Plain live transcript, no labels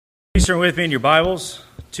Please turn with me in your Bibles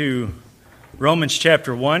to Romans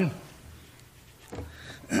chapter 1.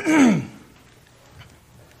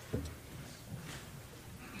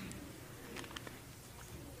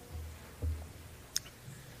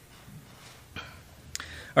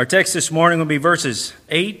 Our text this morning will be verses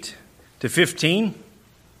 8 to 15.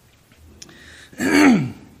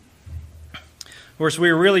 Of course, we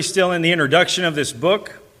are really still in the introduction of this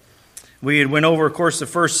book. We had went over, of course, the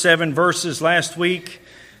first 7 verses last week,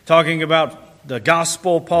 talking about the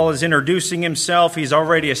gospel. Paul is introducing himself. He's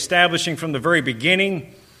already establishing from the very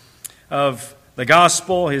beginning of the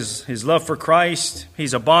gospel his love for Christ.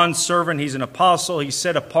 He's a bondservant. He's an apostle. He's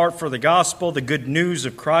set apart for the gospel, the good news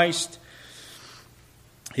of Christ.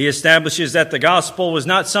 He establishes that the gospel was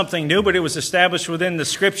not something new, but it was established within the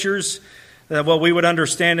Scriptures, what we would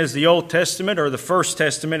understand as the Old Testament or the First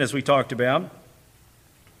Testament, as we talked about.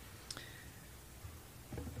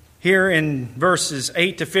 Here in verses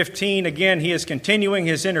 8 to 15, again, he is continuing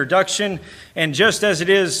his introduction. And just as it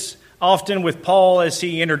is often with Paul, as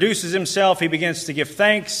he introduces himself, he begins to give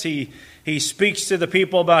thanks. He speaks to the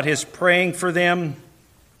people about his praying for them.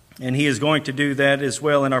 And he is going to do that as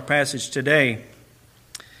well in our passage today.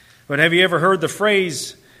 But have you ever heard the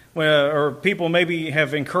phrase, or people maybe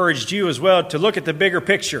have encouraged you as well, to look at the bigger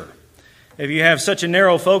picture? If you have such a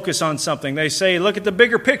narrow focus on something, they say, look at the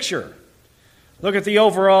bigger picture. Look at the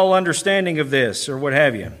overall understanding of this, or what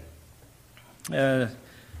have you.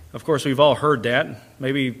 Of course, we've all heard that.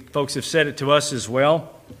 Maybe folks have said it to us as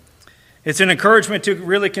well. It's an encouragement to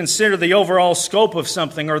really consider the overall scope of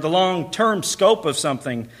something, or the long-term scope of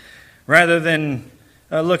something, rather than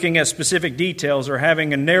looking at specific details or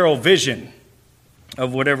having a narrow vision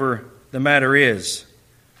of whatever the matter is.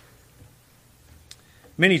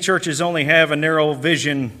 Many churches only have a narrow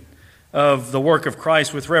vision of the work of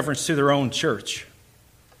Christ with reference to their own church.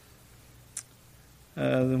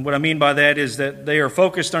 What I mean by that is that they are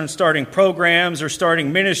focused on starting programs or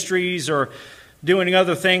starting ministries or doing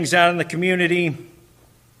other things out in the community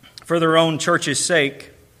for their own church's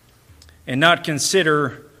sake, and not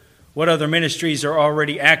consider what other ministries are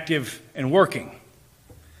already active and working.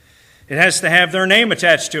 It has to have their name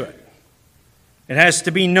attached to it. It has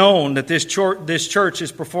to be known that this church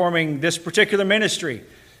is performing this particular ministry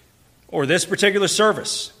or this particular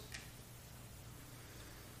service.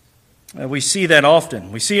 We see that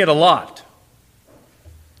often. We see it a lot.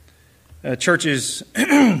 Churches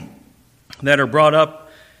that are brought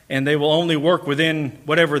up, and they will only work within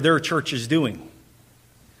whatever their church is doing.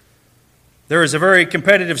 There is a very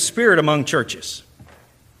competitive spirit among churches.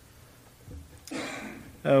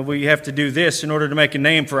 We have to do this in order to make a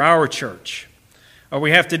name for our church. Or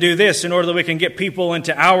we have to do this in order that we can get people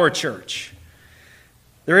into our church.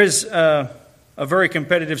 There is a very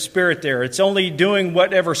competitive spirit there. It's only doing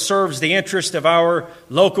whatever serves the interest of our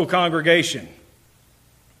local congregation.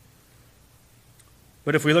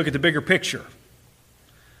 But if we look at the bigger picture,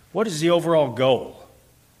 what is the overall goal?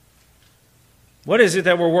 What is it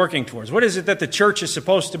that we're working towards? What is it that the church is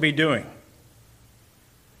supposed to be doing?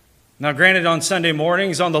 Now, granted, on Sunday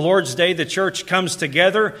mornings, on the Lord's Day, the church comes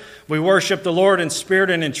together. We worship the Lord in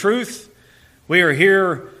spirit and in truth. We are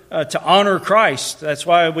here to honor Christ. That's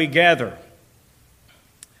why we gather.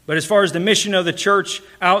 But as far as the mission of the church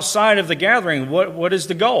outside of the gathering, what is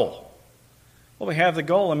the goal? Well, we have the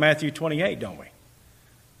goal in Matthew 28, don't we?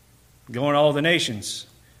 Go into all the nations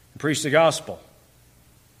and preach the gospel.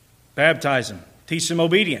 Baptize them. Teach them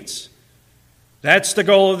obedience. That's the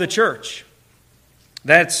goal of the church.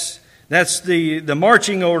 That's the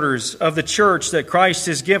marching orders of the church that Christ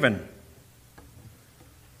has given.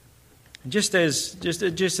 Just as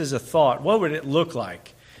a thought, what would it look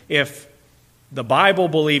like if the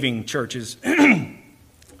Bible-believing churches,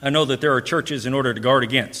 I know that there are churches in order to guard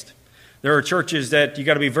against. There are churches that you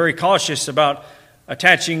got to be very cautious about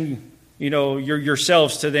attaching,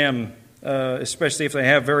 yourselves to them, especially if they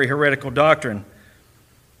have very heretical doctrine.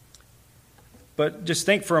 But just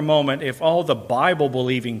think for a moment, if all the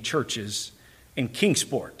Bible-believing churches in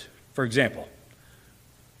Kingsport, for example,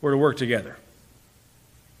 were to work together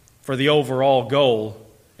for the overall goal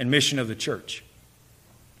and mission of the church,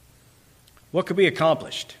 what could be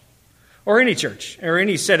accomplished? Or any church, or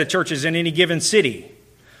any set of churches in any given city,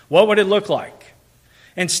 what would it look like?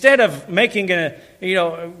 Instead of making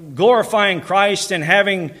glorifying Christ and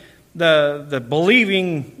having the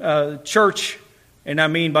believing church, and I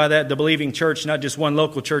mean by that the believing church, not just one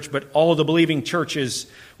local church, but all the believing churches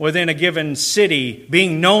within a given city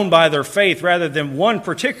being known by their faith rather than one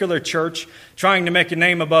particular church trying to make a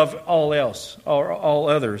name above all else or all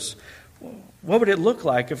others. What would it look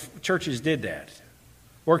like if churches did that?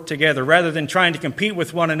 Work together rather than trying to compete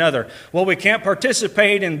with one another. Well, we can't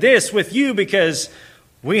participate in this with you because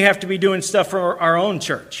we have to be doing stuff for our own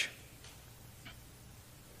church.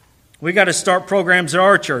 We got to start programs at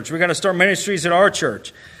our church. We got to start ministries at our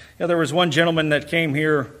church. There was one gentleman that came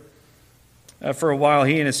here for a while,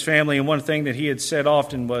 he and his family, and one thing that he had said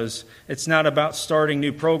often was, it's not about starting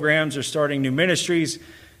new programs or starting new ministries.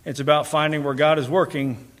 It's about finding where God is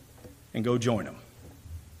working and go join Him.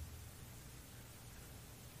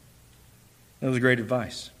 That was great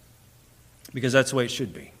advice, because that's the way it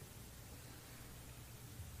should be.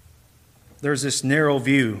 There's this narrow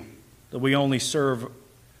view that we only serve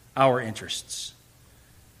our interests.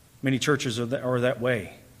 Many churches are that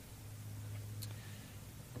way.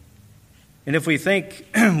 And if we think,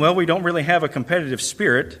 well, we don't really have a competitive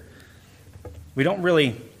spirit, we don't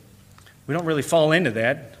really fall into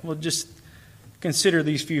that, well, just consider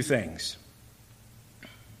these few things.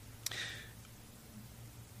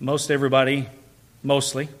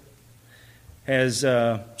 Mostly, has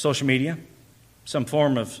social media, some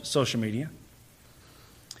form of social media.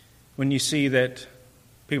 When you see that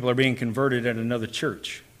people are being converted at another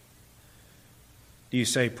church, do you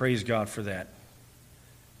say, praise God for that,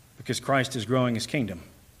 because Christ is growing His kingdom?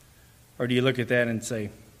 Or do you look at that and say,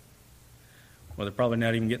 well, they're probably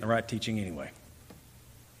not even getting the right teaching anyway?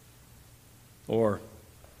 Or,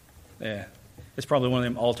 it's probably one of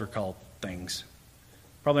them altar call things.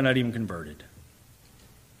 Probably not even converted.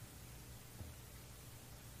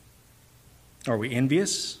 Are we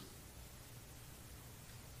envious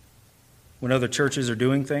when other churches are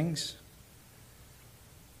doing things?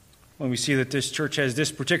 When we see that this church has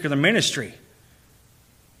this particular ministry,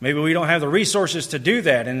 maybe we don't have the resources to do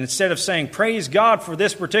that. And instead of saying, praise God for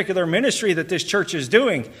this particular ministry that this church is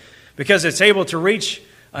doing, because it's able to reach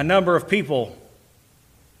a number of people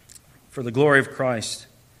for the glory of Christ,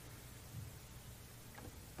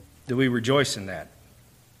 do we rejoice in that?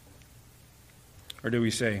 Or do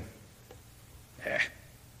we say,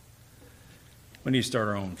 we need to start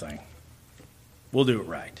our own thing. We'll do it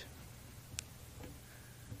right.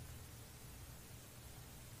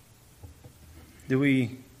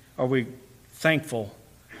 Are we thankful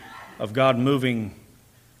of God moving,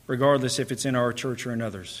 regardless if it's in our church or in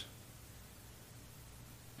others?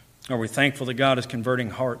 Are we thankful that God is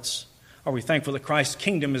converting hearts? Are we thankful that Christ's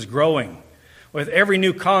kingdom is growing? With every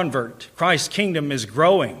new convert, Christ's kingdom is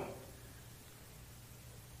growing.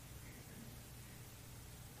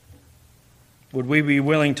 Would we be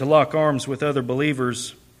willing to lock arms with other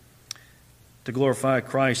believers to glorify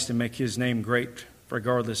Christ and make His name great,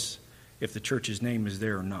 regardless if the church's name is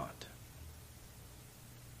there or not?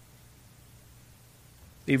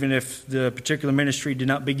 Even if the particular ministry did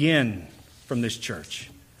not begin from this church.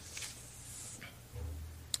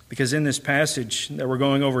 Because in this passage that we're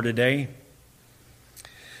going over today,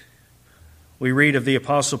 we read of the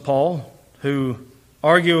Apostle Paul, who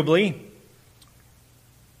arguably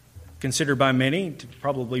considered by many to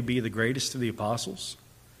probably be the greatest of the apostles,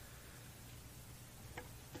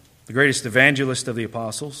 the greatest evangelist of the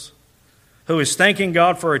apostles, who is thanking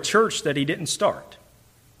God for a church that he didn't start,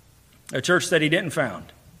 a church that he didn't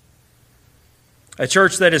found, a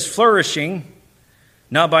church that is flourishing,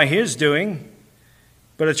 not by his doing,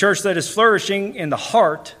 but a church that is flourishing in the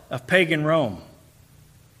heart of pagan Rome.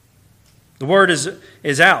 The word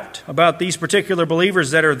is out about these particular believers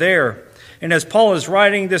that are there. And as Paul is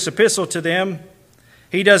writing this epistle to them,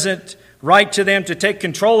 he doesn't write to them to take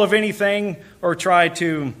control of anything or try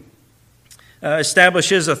to establish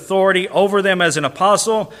his authority over them as an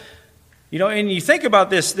apostle. You know, and you think about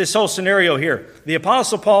this whole scenario here. The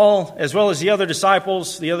Apostle Paul, as well as the other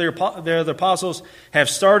disciples, the other apostles, have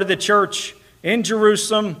started the church in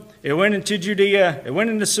Jerusalem. It went into Judea. It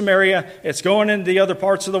went into Samaria. It's going into the other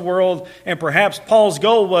parts of the world. And perhaps Paul's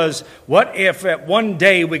goal was, what if at one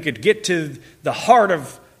day we could get to the heart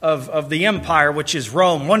of the empire, which is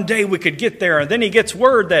Rome? One day we could get there. And then he gets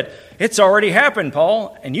word that it's already happened,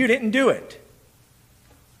 Paul, and you didn't do it.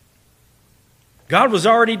 God was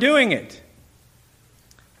already doing it.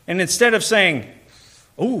 And instead of saying,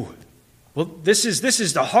 oh, well, this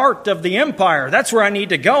is the heart of the empire. That's where I need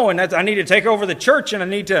to go, and I need to take over the church, and I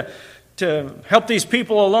need to help these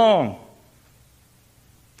people along.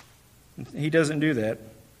 He doesn't do that.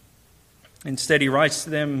 Instead, he writes to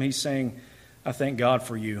them, he's saying, I thank God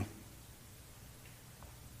for you.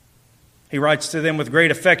 He writes to them with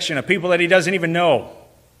great affection, of people that he doesn't even know.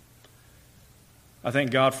 I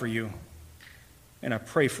thank God for you, and I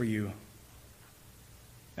pray for you,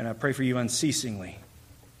 and I pray for you unceasingly.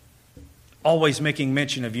 Always making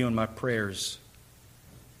mention of you in my prayers.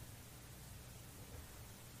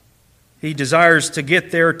 He desires to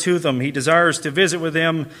get there to them. He desires to visit with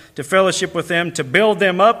them, to fellowship with them, to build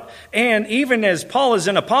them up. And even as Paul is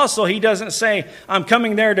an apostle, he doesn't say, I'm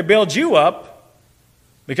coming there to build you up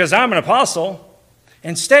because I'm an apostle.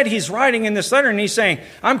 Instead, he's writing in this letter and he's saying,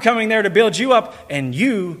 I'm coming there to build you up and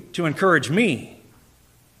you to encourage me.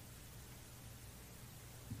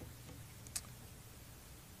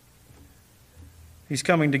 He's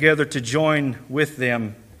coming together to join with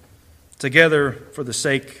them, together for the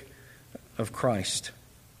sake of Christ.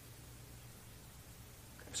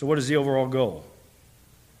 So what is the overall goal?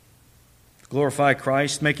 Glorify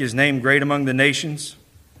Christ, make His name great among the nations.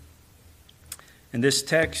 And this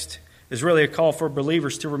text is really a call for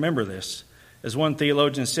believers to remember this. As one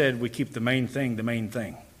theologian said, we keep the main thing the main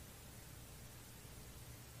thing.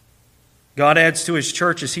 God adds to His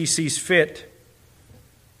church as He sees fit,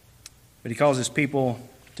 but He calls His people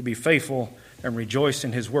to be faithful and rejoice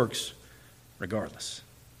in His works regardless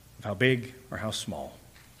of how big or how small.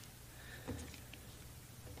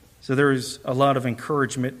 So there is a lot of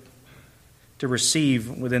encouragement to receive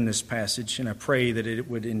within this passage, and I pray that it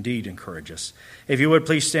would indeed encourage us. If you would,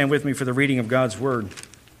 please stand with me for the reading of God's Word.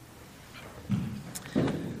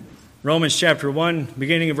 Romans chapter 1,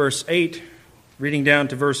 beginning of verse 8, reading down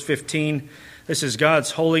to verse 15. This is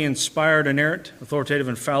God's holy, inspired, inerrant, authoritative,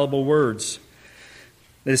 infallible words.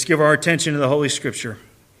 Let us give our attention to the Holy Scripture.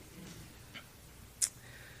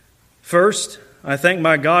 First, I thank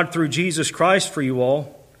my God through Jesus Christ for you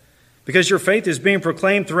all, because your faith is being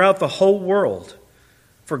proclaimed throughout the whole world.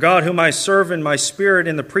 For God, whom I serve in my spirit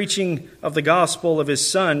in the preaching of the gospel of His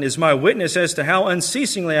Son, is my witness as to how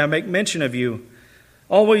unceasingly I make mention of you,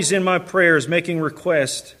 always in my prayers making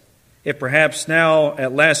request, if perhaps now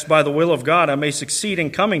at last by the will of God I may succeed in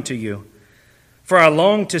coming to you. For I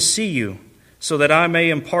long to see you, so that I may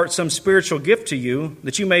impart some spiritual gift to you,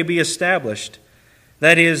 that you may be established.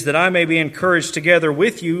 That is, that I may be encouraged together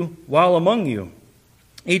with you while among you,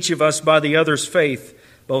 each of us by the other's faith,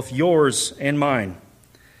 both yours and mine.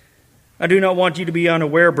 I do not want you to be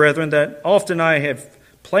unaware, brethren, that often I have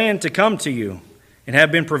planned to come to you, and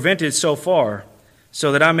have been prevented so far,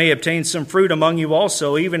 so that I may obtain some fruit among you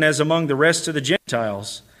also, even as among the rest of the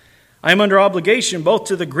Gentiles. I am under obligation both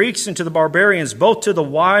to the Greeks and to the barbarians, both to the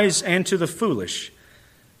wise and to the foolish.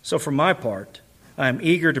 So for my part, I am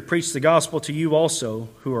eager to preach the gospel to you also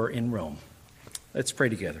who are in Rome. Let's pray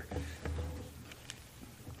together.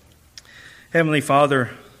 Heavenly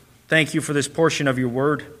Father, thank you for this portion of your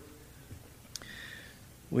word.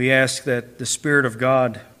 We ask that the Spirit of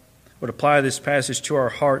God would apply this passage to our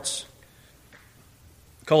hearts,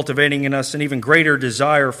 cultivating in us an even greater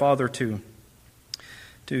desire, Father, to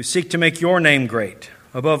seek to make your name great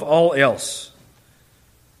above all else,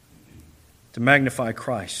 to magnify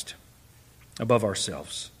Christ above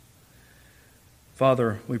ourselves.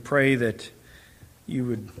 Father, we pray that you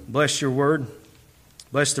would bless your word,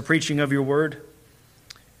 bless the preaching of your word,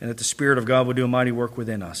 and that the Spirit of God would do a mighty work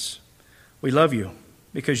within us. We love you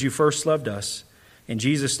because you first loved us. In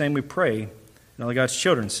Jesus' name we pray, and all God's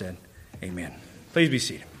children said, amen. Please be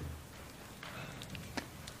seated.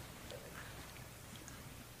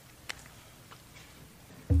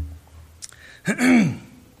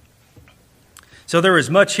 So there is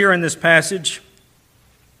much here in this passage,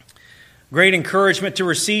 great encouragement to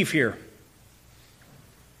receive here.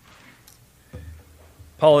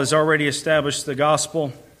 Paul has already established the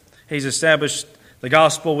gospel. He's established the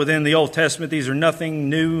gospel within the Old Testament. These are nothing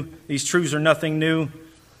new. These truths are nothing new.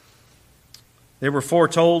 They were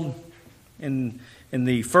foretold in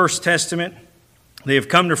the First Testament. They have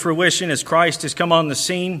come to fruition as Christ has come on the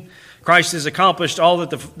scene. Christ has accomplished all that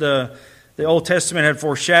the Old Testament had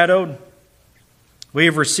foreshadowed. We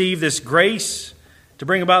have received this grace to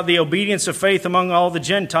bring about the obedience of faith among all the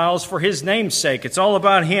Gentiles for His name's sake. It's all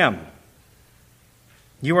about Him.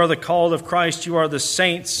 You are the called of Christ. You are the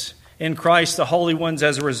saints in Christ, the holy ones,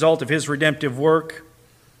 as a result of His redemptive work.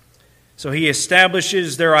 So He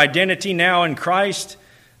establishes their identity now in Christ.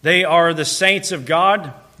 They are the saints of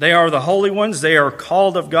God. They are the holy ones. They are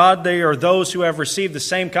called of God. They are those who have received the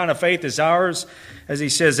same kind of faith as ours, as he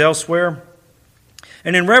says elsewhere.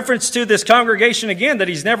 And in reference to this congregation again that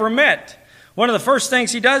he's never met, one of the first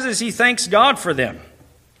things he does is he thanks God for them.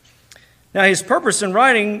 Now his purpose in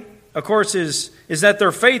writing, of course, is that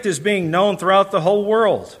their faith is being known throughout the whole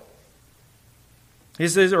world.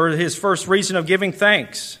 His first reason of giving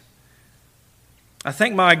thanks. I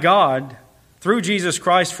thank my God through Jesus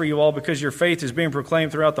Christ for you all because your faith is being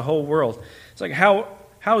proclaimed throughout the whole world. It's like, how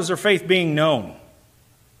is their faith being known?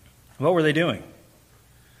 What were they doing?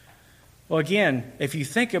 Well, again, if you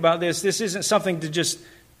think about this isn't something to just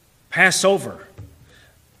pass over.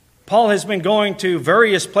 Paul has been going to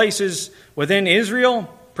various places within Israel,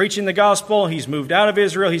 preaching the gospel. He's moved out of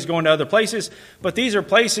Israel. He's going to other places. But these are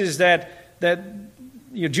places that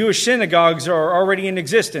Jewish synagogues are already in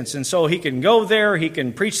existence. And so he can go there. He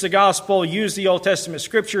can preach the gospel, use the Old Testament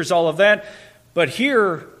scriptures, all of that. But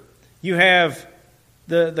here you have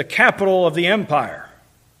the capital of the empire,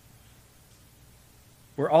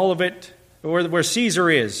 where all of it, where Caesar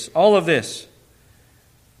is, all of this,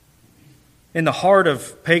 in the heart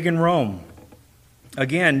of pagan Rome.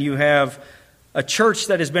 Again, you have a church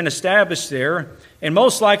that has been established there, and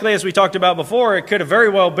most likely, as we talked about before, it could have very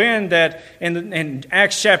well been that in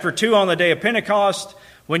Acts chapter 2 on the day of Pentecost,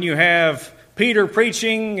 when you have Peter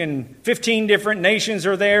preaching and 15 different nations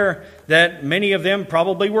are there, that many of them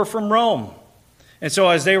probably were from Rome. And so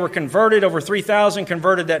as they were converted, over 3,000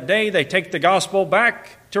 converted that day, they take the gospel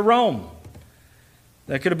back to Rome.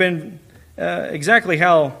 That could have been exactly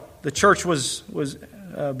how the church was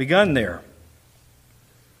begun there.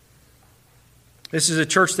 This is a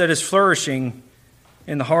church that is flourishing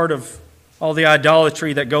in the heart of all the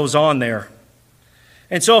idolatry that goes on there.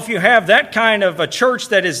 And so if you have that kind of a church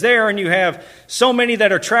that is there, and you have so many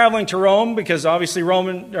that are traveling to Rome, because obviously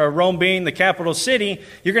Rome being the capital city,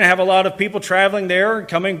 you're going to have a lot of people traveling there,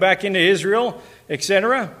 coming back into Israel,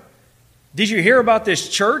 etc. Did you hear about this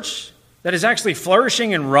church that is actually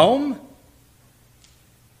flourishing in Rome?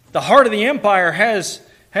 The heart of the empire has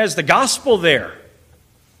the gospel there.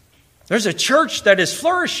 There's a church that is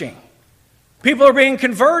flourishing. People are being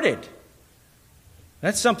converted.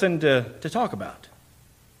 That's something to talk about.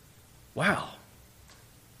 Wow.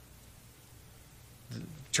 The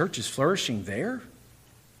church is flourishing there?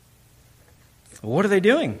 Well, what are they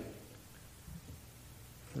doing?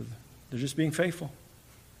 They're just being faithful.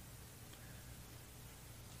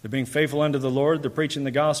 They're being faithful unto the Lord. They're preaching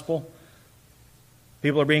the gospel.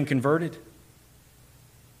 People are being converted.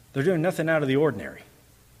 They're doing nothing out of the ordinary,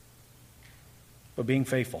 but being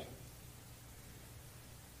faithful.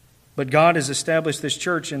 But God has established this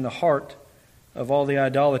church in the heart of all the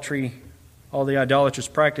idolatry, all the idolatrous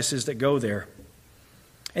practices that go there.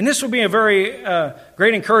 And this will be a very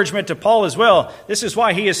great encouragement to Paul as well. This is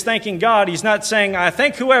why he is thanking God. He's not saying, I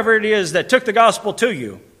thank whoever it is that took the gospel to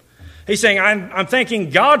you. He's saying, I'm thanking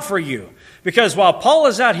God for you. Because while Paul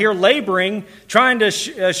is out here laboring, trying to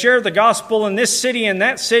share the gospel in this city and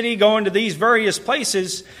that city, going to these various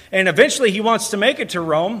places, and eventually he wants to make it to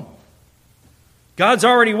Rome, God's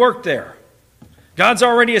already worked there. God's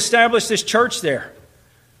already established this church there.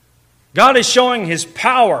 God is showing His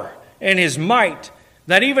power and His might,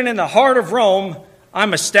 that even in the heart of Rome,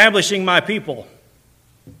 I'm establishing my people.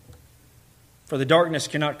 For the darkness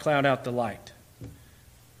cannot cloud out the light.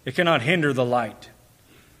 It cannot hinder the light.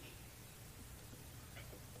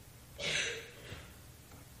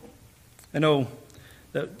 I know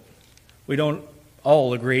that we don't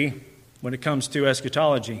all agree when it comes to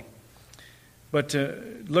eschatology. But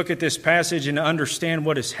to look at this passage and understand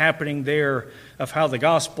what is happening there, of how the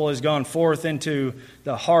gospel has gone forth into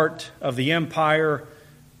the heart of the empire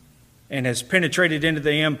and has penetrated into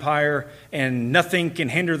the empire, and nothing can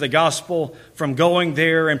hinder the gospel from going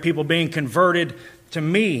there and people being converted. To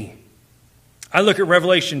me, I look at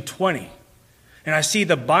Revelation 20 and I see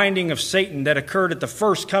the binding of Satan that occurred at the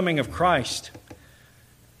first coming of Christ.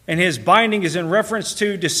 And his binding is in reference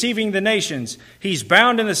to deceiving the nations. He's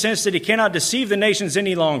bound in the sense that he cannot deceive the nations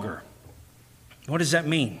any longer. What does that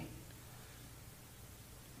mean?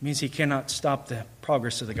 It means he cannot stop the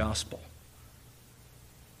progress of the gospel.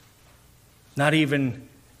 Not even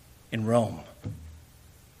in Rome.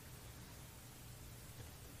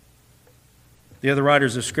 The other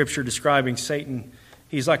writers of Scripture describing Satan,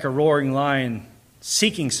 he's like a roaring lion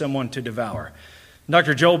seeking someone to devour.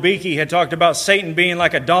 Dr. Joel Beakey had talked about Satan being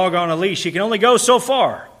like a dog on a leash. He can only go so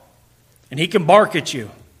far, and he can bark at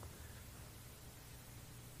you.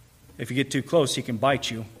 If you get too close, he can bite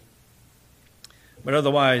you. But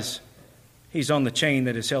otherwise, he's on the chain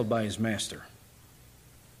that is held by his master.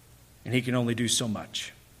 And he can only do so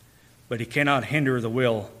much. But he cannot hinder the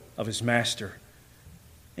will of his master.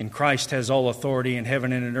 And Christ has all authority in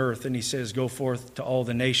heaven and in earth. And he says, go forth to all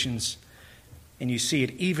the nations. And you see it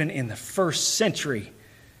even in the first century.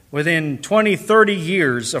 Within 20, 30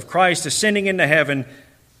 years of Christ ascending into heaven,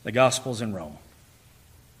 the gospel's in Rome.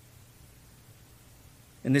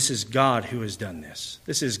 And this is God who has done this.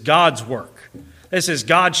 This is God's work. This is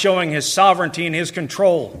God showing His sovereignty and His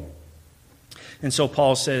control. And so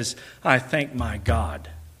Paul says, I thank my God,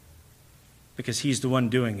 because He's the one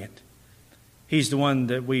doing it. He's the one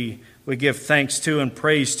that we give thanks to and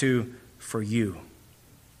praise to for you.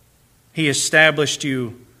 He established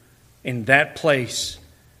you in that place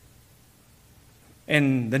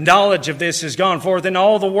And the knowledge of this has gone forth in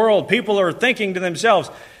all the world. People are thinking to themselves,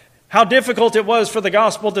 how difficult it was for the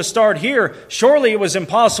gospel to start here. Surely it was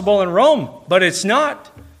impossible in Rome, but it's not.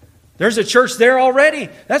 There's a church there already.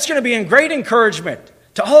 That's going to be a great encouragement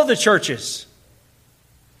to all the churches.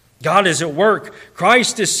 God is at work.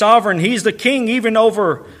 Christ is sovereign. He's the king even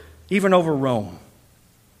over Rome.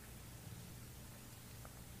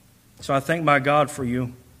 So I thank my God for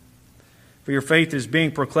you. For your faith is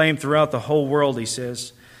being proclaimed throughout the whole world, he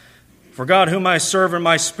says. For God, whom I serve in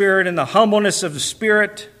my spirit, in the humbleness of the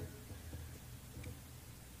Spirit,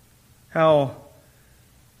 how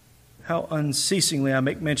unceasingly I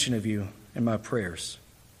make mention of you in my prayers.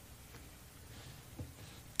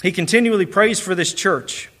 He continually prays for this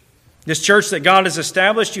church that God has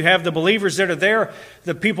established. You have the believers that are there.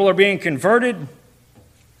 The people are being converted.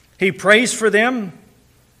 He prays for them.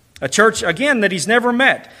 A church, again, that he's never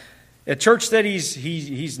met. A church that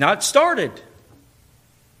he's not started.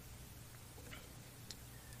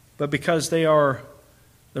 But because they are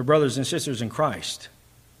their brothers and sisters in Christ.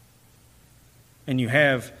 And you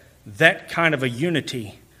have that kind of a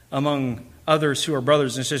unity among others who are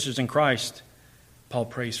brothers and sisters in Christ, Paul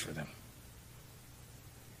prays for them.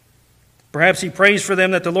 Perhaps he prays for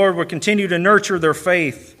them that the Lord would continue to nurture their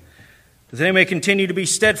faith, that they may continue to be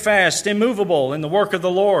steadfast, immovable in the work of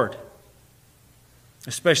the Lord,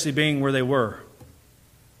 especially being where they were.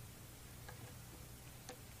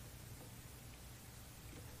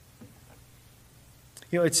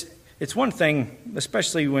 You know, it's one thing,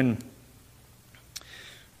 especially when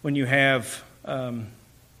you have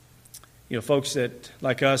folks that,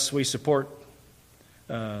 like us, we support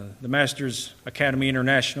the Masters Academy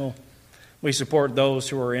International. We support those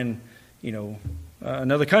who are in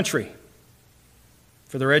another country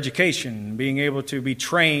for their education, being able to be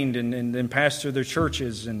trained and pastor their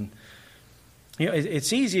churches. And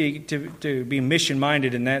it's easy to be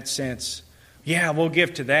mission-minded in that sense. Yeah, we'll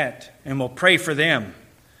give to that, and we'll pray for them.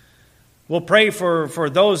 We'll pray for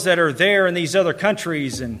those that are there in these other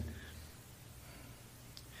countries.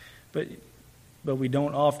 But we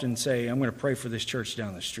don't often say, I'm going to pray for this church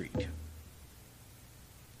down the street.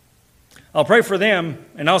 I'll pray for them,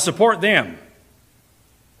 and I'll support them,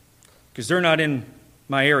 because they're not in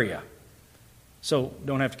my area, so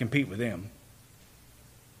don't have to compete with them.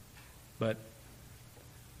 But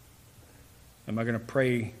am I going to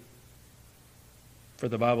pray for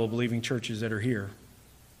the Bible-believing churches that are here?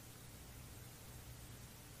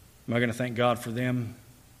 Am I going to thank God for them?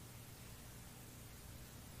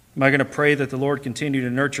 Am I going to pray that the Lord continue to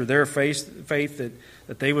nurture their faith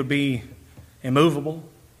that they would be immovable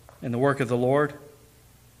in the work of the Lord?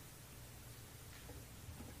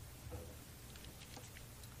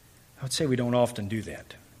 I would say we don't often do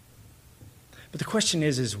that. But the question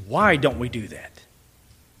is why don't we do that?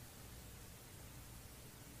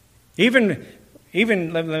 Even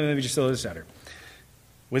let me just throw this out here.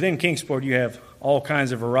 Within Kingsport, you have all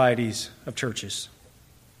kinds of varieties of churches.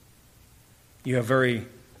 You have very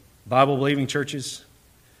Bible-believing churches,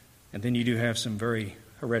 and then you do have some very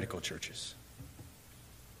heretical churches.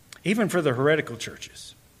 Even for the heretical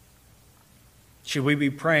churches, should we be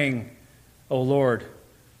praying, "Oh Lord,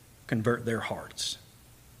 convert their hearts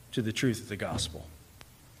to the truth of the gospel"?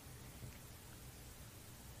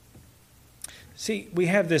 See, we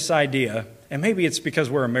have this idea, and maybe it's because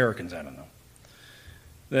we're Americans, I don't know,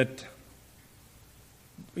 that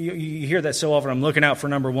you hear that so often, I'm looking out for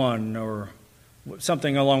number one, or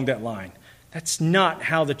something along that line. That's not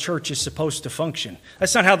how the church is supposed to function.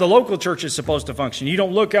 That's not how the local church is supposed to function. You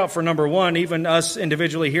don't look out for number one, even us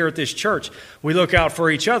individually here at this church. We look out for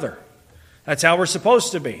each other. That's how we're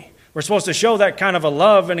supposed to be. We're supposed to show that kind of a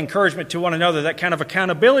love and encouragement to one another, that kind of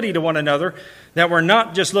accountability to one another, that we're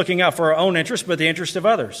not just looking out for our own interest, but the interest of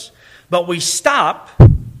others. But we stop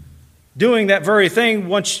doing that very thing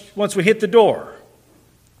once we hit the door.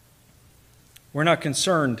 We're not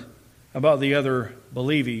concerned about the other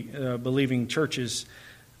believing churches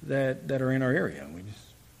that are in our area.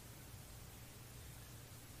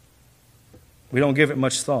 We don't give it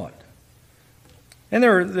much thought. And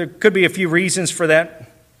there could be a few reasons for that.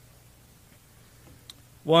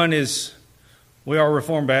 One is we are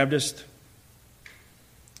Reformed Baptist.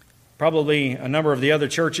 Probably a number of the other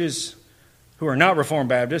churches who are not Reformed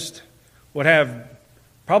Baptist would have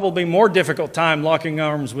probably more difficult time locking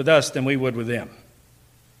arms with us than we would with them.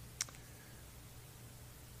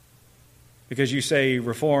 Because you say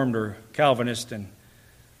Reformed or Calvinist, and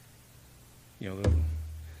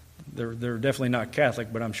they're definitely not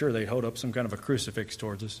Catholic, but I'm sure they'd hold up some kind of a crucifix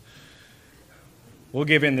towards us. We'll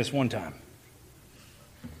give in this one time.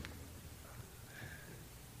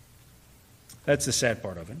 That's the sad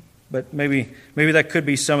part of it. But maybe that could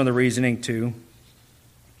be some of the reasoning too.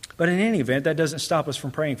 But in any event, that doesn't stop us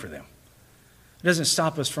from praying for them. It doesn't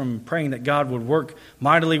stop us from praying that God would work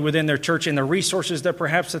mightily within their church and the resources that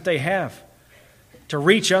perhaps that they have to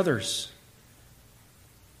reach others.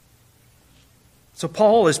 So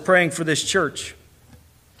Paul is praying for this church.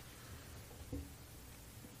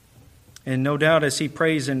 And no doubt as he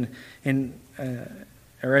prays or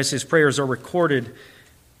as his prayers are recorded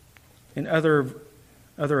in other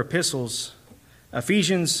epistles,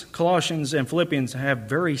 Ephesians, Colossians, and Philippians have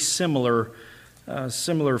very similar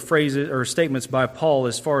phrases or statements by Paul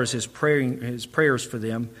as far as his prayers for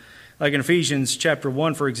them. Like in Ephesians chapter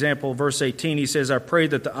 1, for example, verse 18, he says, "I pray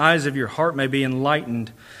that the eyes of your heart may be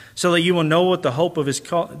enlightened, so that you will know what the hope of his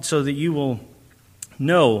calling,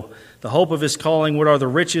 what are the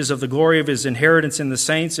riches of the glory of his inheritance in the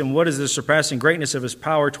saints, and what is the surpassing greatness of his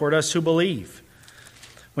power toward us who believe."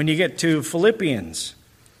 When you get to Philippians,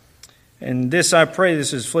 and this I pray,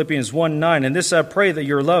 this is Philippians 1:9, "And this I pray, that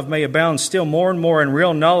your love may abound still more and more in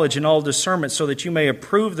real knowledge and all discernment, so that you may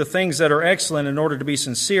approve the things that are excellent, in order to be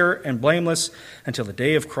sincere and blameless until the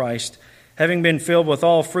day of Christ, having been filled with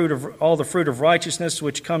all the fruit of righteousness,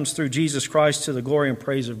 which comes through Jesus Christ, to the glory and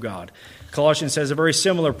praise of God." Colossians has a very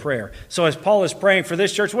similar prayer. So as Paul is praying for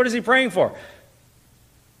this church, what is he praying for?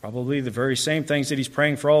 Probably the very same things that he's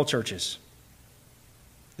praying for all churches.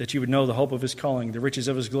 That you would know the hope of his calling, the riches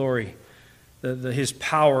of his glory, his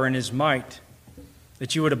power and his might.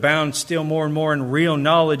 That you would abound still more and more in real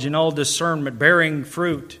knowledge and all discernment, bearing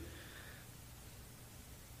fruit.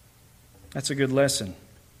 That's a good lesson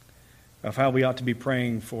of how we ought to be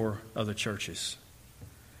praying for other churches.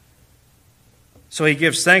 So he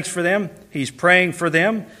gives thanks for them, he's praying for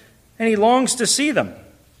them, and he longs to see them.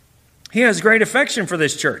 He has great affection for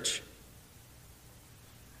this church.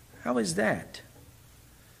 How is that?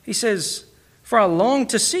 He says, "For I long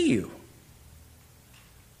to see you."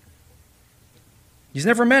 He's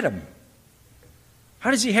never met him.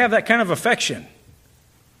 How does he have that kind of affection?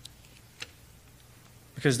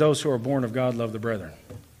 Because those who are born of God love the brethren.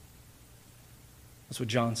 That's what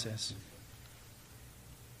John says.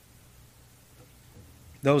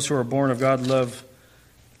 Those who are born of God love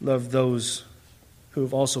those who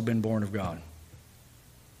have also been born of God.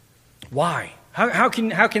 Why? How can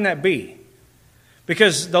that be?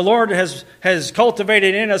 Because the Lord has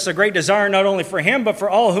cultivated in us a great desire not only for Him, but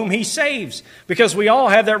for all whom He saves. Because we all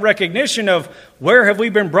have that recognition of where have we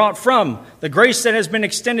been brought from. The grace that has been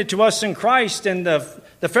extended to us in Christ, and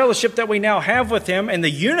the fellowship that we now have with Him, and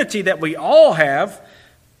the unity that we all have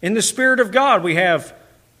in the Spirit of God. We have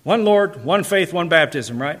one Lord, one faith, one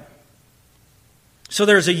baptism, right? So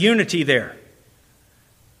there's a unity there.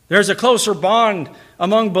 There's a closer bond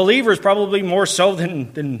among believers, probably more so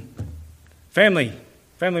than family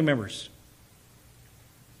members.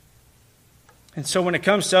 And so when it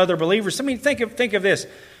comes to other believers, I mean, think of this.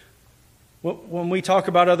 When we talk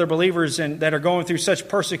about other believers that are going through such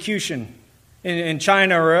persecution in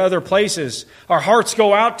China or other places, our hearts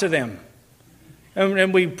go out to them.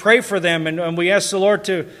 And we pray for them, and we ask the Lord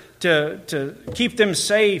to keep them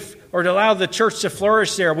safe, or to allow the church to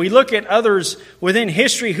flourish there. We look at others within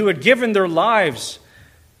history who had given their lives.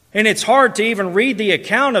 And it's hard to even read the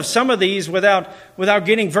account of some of these without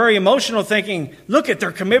getting very emotional, thinking, look at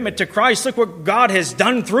their commitment to Christ. Look what God has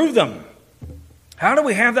done through them. How do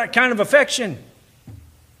we have that kind of affection?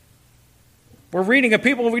 We're reading of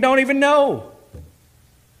people we don't even know.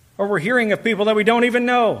 Or we're hearing of people that we don't even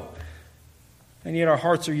know. And yet our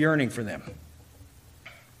hearts are yearning for them.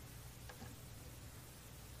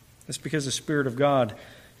 That's because the Spirit of God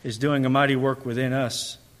is doing a mighty work within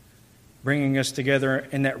us, bringing us together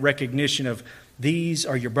in that recognition of these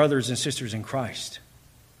are your brothers and sisters in Christ.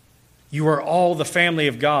 You are all the family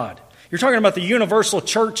of God. You're talking about the universal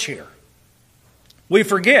church here. We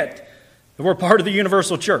forget that we're part of the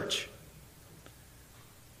universal church.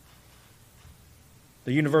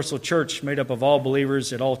 The universal church made up of all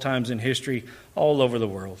believers at all times in history, all over the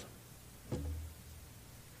world.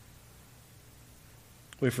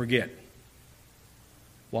 We forget.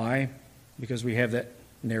 Why? Because we have that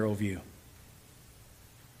narrow view.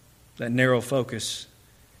 That narrow focus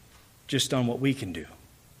just on what we can do.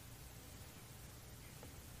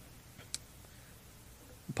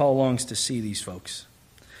 Paul longs to see these folks.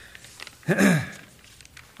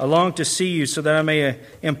 I long to see you so that I may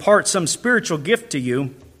impart some spiritual gift to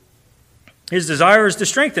you. His desire is to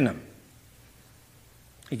strengthen them.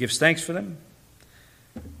 He gives thanks for them.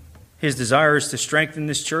 His desire is to strengthen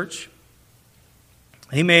this church.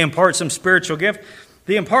 He may impart some spiritual gift.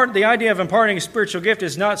 The idea of imparting a spiritual gift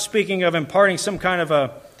is not speaking of imparting some kind of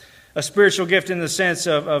a spiritual gift in the sense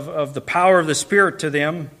of the power of the Spirit to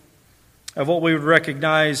them. of what we would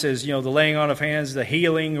recognize as, the laying on of hands, the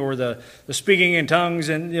healing, or the speaking in tongues,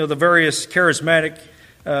 and, the various charismatic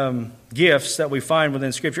gifts that we find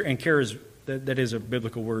within Scripture. And that is a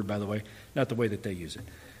biblical word, by the way, not the way that they use it.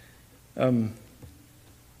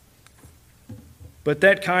 But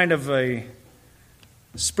that kind of a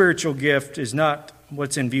spiritual gift is not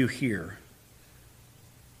what's in view here.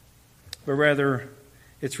 But rather,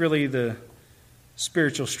 it's really the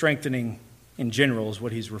spiritual strengthening in general is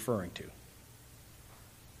what he's referring to.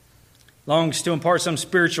 Longs to impart some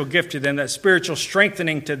spiritual gift to them, that spiritual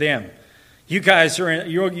strengthening to them. You guys are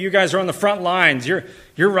on the front lines. You're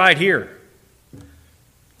right here.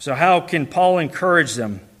 So how can Paul encourage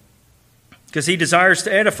them? Because he desires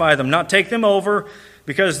to edify them, not take them over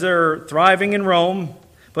because they're thriving in Rome,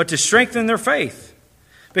 but to strengthen their faith.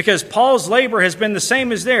 Because Paul's labor has been the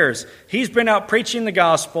same as theirs. He's been out preaching the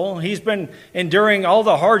gospel. He's been enduring all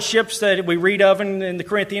the hardships that we read of in the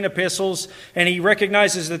Corinthian epistles. And he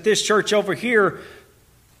recognizes that this church over here,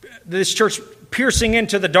 this church piercing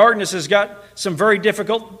into the darkness, has got some very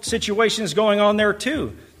difficult situations going on there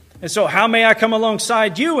too. And so how may I come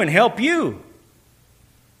alongside you and help you?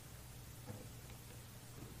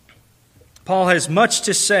 Paul has much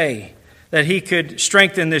to say that he could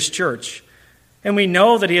strengthen this church. And we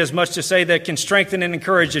know that he has much to say that can strengthen and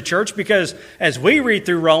encourage the church, because as we read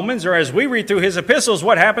through Romans, or as we read through his epistles,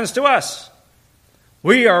 what happens to us?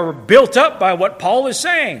 We are built up by what Paul is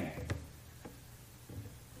saying.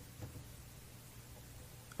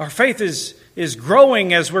 Our faith is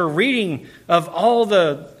growing as we're reading of all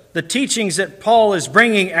the teachings that Paul is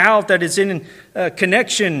bringing out, that is in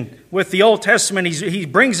connection with the Old Testament. He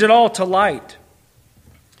brings it all to light.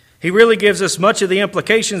 He really gives us much of the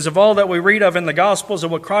implications of all that we read of in the Gospels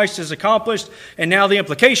of what Christ has accomplished. And now the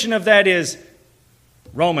implication of that is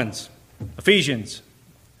Romans, Ephesians.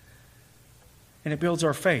 And it builds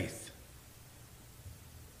our faith.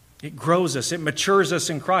 It grows us. It matures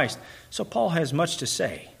us in Christ. So Paul has much to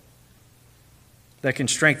say that can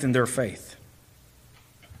strengthen their faith.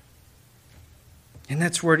 And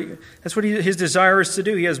that's what his desire is to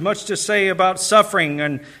do. He has much to say about suffering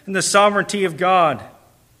and the sovereignty of God.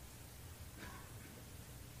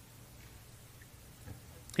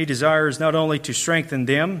 He desires not only to strengthen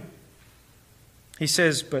them, he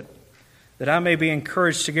says, but that I may be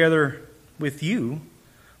encouraged together with you,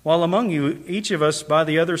 while among you, each of us by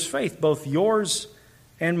the other's faith, both yours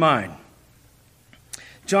and mine.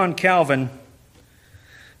 John Calvin,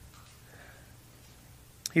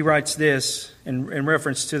 he writes this in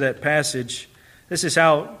reference to that passage. This is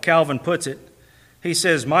how Calvin puts it. He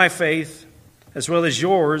says, my faith, as well as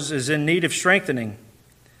yours, is in need of strengthening.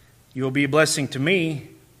 You will be a blessing to me,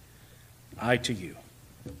 I to you.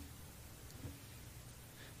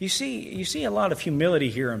 You see a lot of humility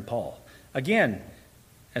here in Paul. Again,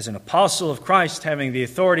 as an apostle of Christ, having the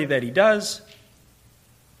authority that he does,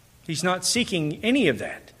 he's not seeking any of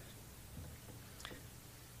that.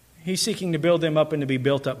 He's seeking to build them up and to be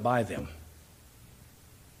built up by them.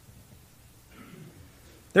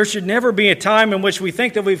 There should never be a time in which we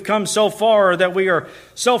think that we've come so far, or that we are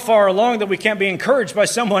so far along that we can't be encouraged by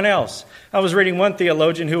someone else. I was reading one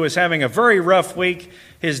theologian who was having a very rough week.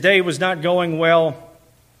 His day was not going well.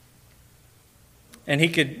 And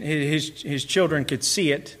his children could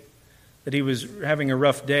see it, that he was having a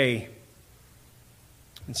rough day.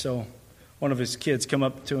 And so one of his kids come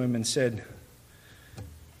up to him and said,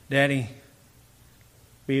 Daddy,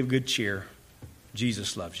 be of good cheer.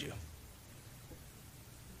 Jesus loves you.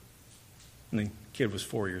 And the kid was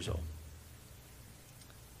 4 years old.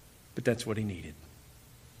 But that's what he needed.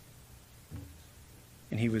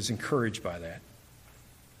 And he was encouraged by that.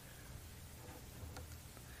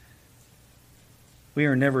 We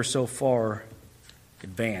are never so far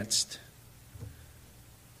advanced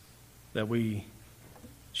that we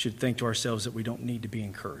should think to ourselves that we don't need to be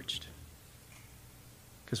encouraged.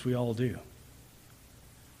 Because we all do.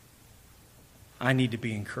 I need to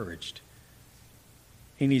be encouraged.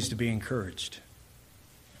 He needs to be encouraged.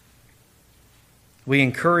 We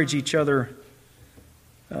encourage each other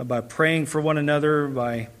by praying for one another,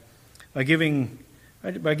 by giving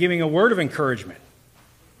a word of encouragement.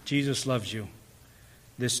 Jesus loves you.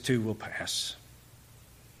 This too will pass.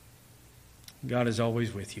 God is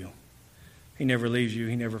always with you. He never leaves you.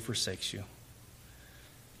 He never forsakes you.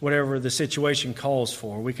 Whatever the situation calls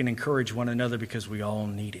for, we can encourage one another because we all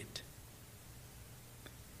need it.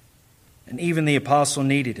 And even the apostle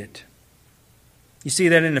needed it. You see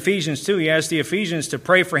that in Ephesians 2. He asked the Ephesians to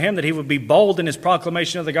pray for him that he would be bold in his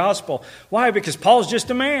proclamation of the gospel. Why? Because Paul's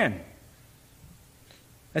just a man.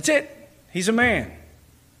 That's it. He's a man.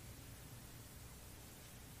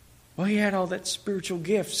 Well, he had all that spiritual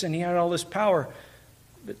gifts and he had all this power.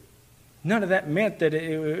 But none of that meant that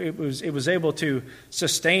it was able to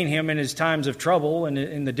sustain him in his times of trouble and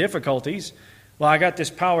in the difficulties. Well, I got this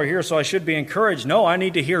power here, so I should be encouraged. No, I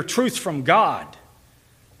need to hear truth from God.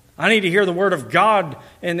 I need to hear the word of God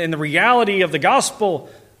and the reality of the gospel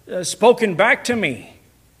spoken back to me.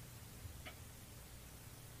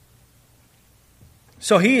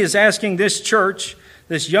 So he is asking this church,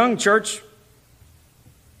 this young church,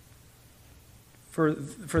 for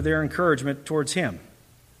their encouragement towards him.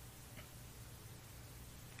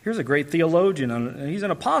 Here's a great theologian. He's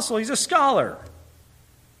an apostle. He's a scholar.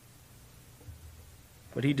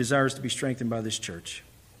 But he desires to be strengthened by this church.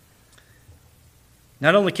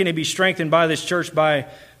 Not only can he be strengthened by this church by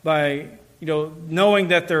knowing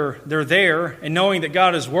that they're there and knowing that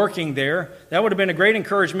God is working there. That would have been a great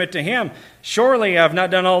encouragement to him. Surely I've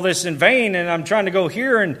not done all this in vain, and I'm trying to go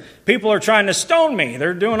here and people are trying to stone me.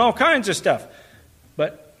 They're doing all kinds of stuff.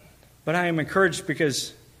 But I am encouraged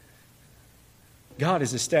because God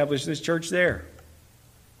has established this church there.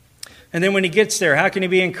 And then when he gets there, how can he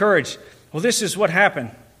be encouraged? Well, this is what happened.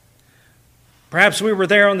 Perhaps we were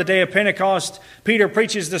there on the day of Pentecost. Peter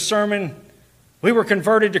preaches the sermon. We were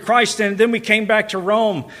converted to Christ, and then we came back to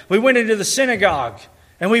Rome. We went into the synagogue,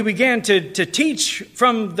 and we began to teach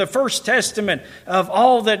from the First Testament of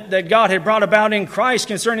all that God had brought about in Christ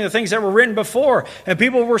concerning the things that were written before. And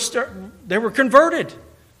people were converted.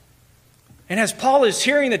 And as Paul is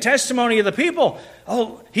hearing the testimony of the people,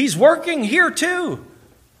 he's working here too.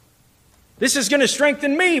 This is going to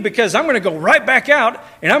strengthen me because I'm going to go right back out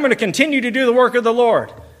and I'm going to continue to do the work of the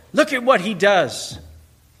Lord. Look at what he does.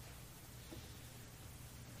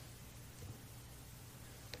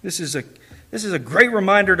 This is a great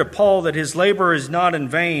reminder to Paul that his labor is not in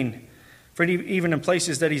vain. For even in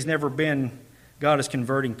places that he's never been, God is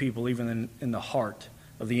converting people even in the heart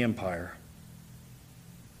of the empire.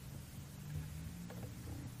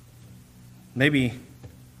 Maybe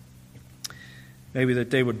that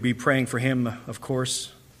they would be praying for him, of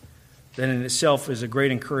course. That in itself is a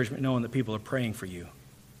great encouragement knowing that people are praying for you.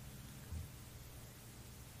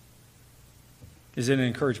 Is it an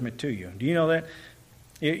encouragement to you? Do you know that?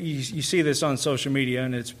 You see this on social media,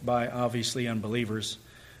 and it's by obviously unbelievers.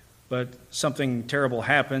 But something terrible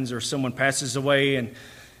happens or someone passes away, and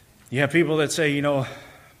you have people that say,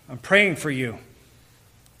 I'm praying for you.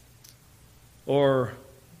 Or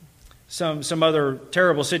some other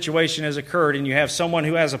terrible situation has occurred, and you have someone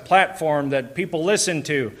who has a platform that people listen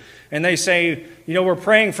to, and they say, we're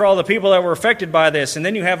praying for all the people that were affected by this. And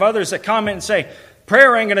then you have others that comment and say,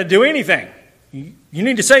 prayer ain't going to do anything. You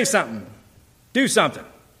need to say something. Do something.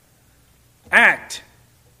 Act.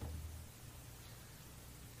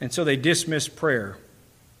 And so they dismiss prayer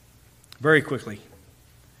very quickly,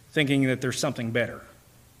 thinking that there's something better.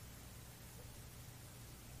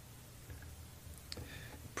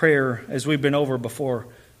 Prayer, as we've been over before,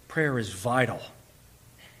 prayer is vital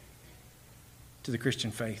to the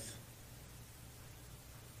Christian faith.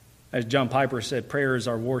 As John Piper said, prayer is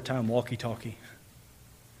our wartime walkie-talkie.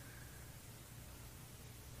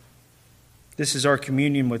 This is our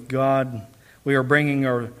communion with God. We are bringing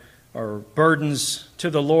our burdens to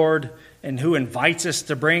the Lord, and who invites us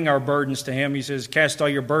to bring our burdens to Him. He says, cast all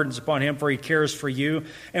your burdens upon Him, for He cares for you.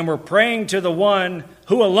 And we're praying to the one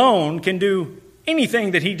who alone can do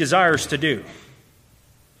anything that He desires to do.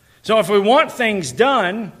 So if we want things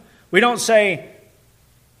done, we don't say,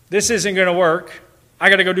 this isn't going to work.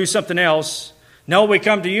 I got to go do something else. No, we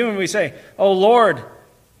come to you and we say, oh Lord,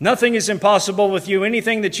 nothing is impossible with you.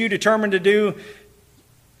 Anything that you determine to do,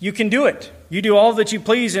 you can do it. You do all that you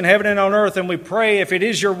please in heaven and on earth, and we pray, if it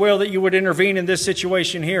is your will, that you would intervene in this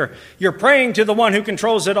situation here. You're praying to the one who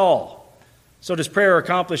controls it all. So does prayer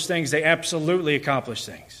accomplish things? They absolutely accomplish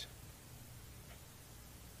things.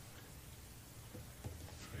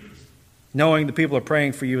 Knowing the people are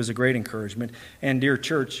praying for you is a great encouragement. And dear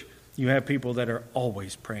church, you have people that are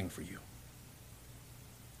always praying for you.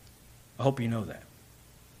 I hope you know that.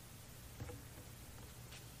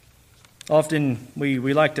 Often we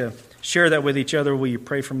like to share that with each other. Will you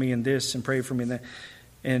pray for me in this and pray for me in that?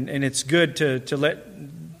 And it's good to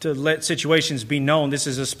let situations be known. This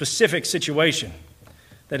is a specific situation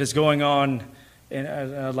that is going on, and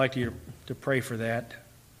I'd like you to pray for that.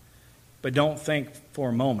 But don't think for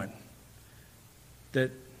a moment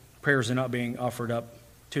that prayers are not being offered up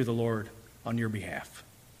to the Lord on your behalf.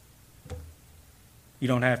 You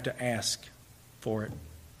don't have to ask for it,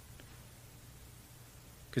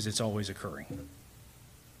 because it's always occurring.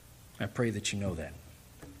 I pray that you know that.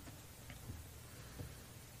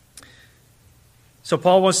 So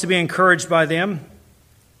Paul wants to be encouraged by them.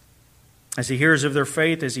 as he hears of their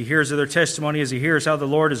faith, as he hears of their testimony, as he hears how the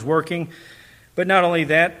Lord is working. But not only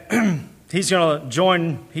that, he's going to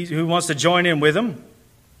join, he wants to join in with them.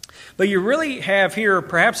 But you really have here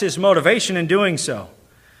perhaps his motivation in doing so.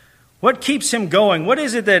 What keeps him going? What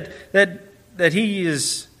is it that he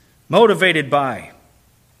is motivated by?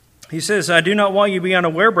 He says, I do not want you to be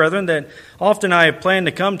unaware, brethren, that often I have planned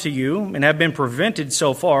to come to you and have been prevented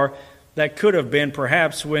so far. That could have been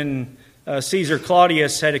perhaps when Caesar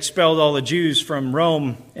Claudius had expelled all the Jews from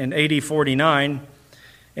Rome in AD 49.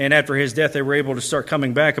 And after his death, they were able to start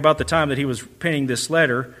coming back about the time that he was penning this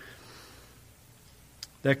letter.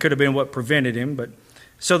 That could have been what prevented him. But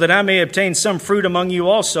so that I may obtain some fruit among you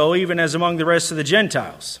also, even as among the rest of the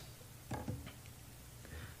Gentiles.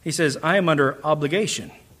 He says, I am under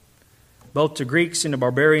obligation, both to Greeks and to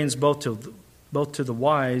barbarians, both to the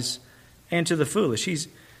wise and to the foolish.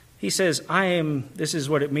 He says, this is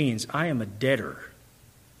what it means, I am a debtor.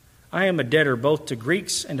 I am a debtor both to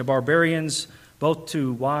Greeks and to barbarians, both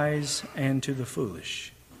to wise and to the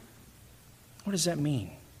foolish. What does that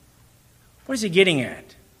mean? What is he getting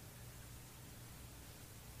at?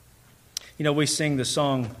 You know, we sing the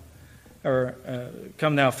song, or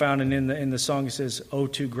Come Thou Fountain, in the song it says, Oh,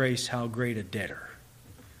 to grace, how great a debtor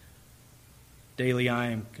daily I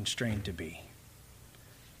am constrained to be.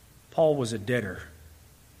 Paul was a debtor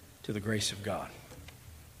to the grace of God.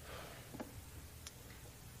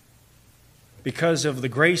 Because of the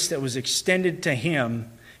grace that was extended to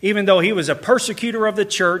him, even though he was a persecutor of the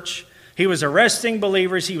church, he was arresting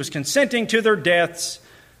believers, he was consenting to their deaths,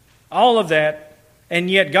 all of that, and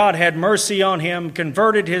yet God had mercy on him,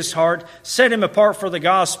 converted his heart, set him apart for the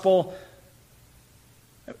gospel.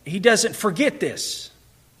 He doesn't forget this.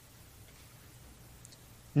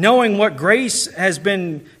 Knowing what grace has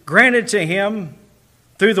been granted to him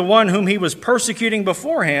through the one whom he was persecuting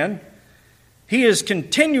beforehand, he is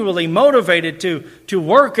continually motivated to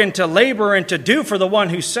work and to labor and to do for the one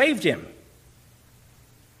who saved him.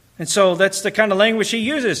 And so that's the kind of language he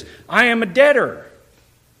uses. I am a debtor.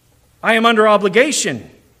 I am under obligation.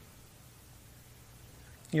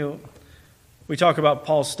 You know, we talk about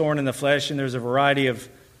Paul's thorn in the flesh, and there's a variety of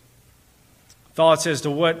thoughts as to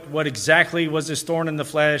what exactly was his thorn in the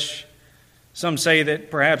flesh. Some say that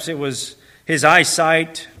perhaps it was his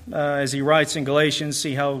eyesight, as he writes in Galatians.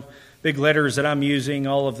 See how big letters that I'm using,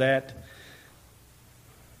 all of that.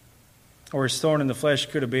 Or his thorn in the flesh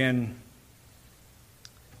could have been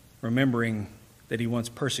remembering that he once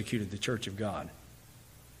persecuted the church of God.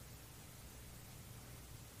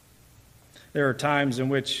 There are times in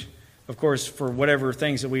which, of course, for whatever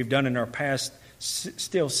things that we've done in our past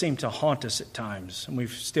still seem to haunt us at times, and we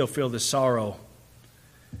still feel the sorrow.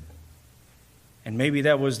 And maybe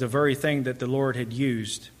that was the very thing that the Lord had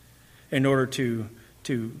used in order to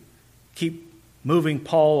keep moving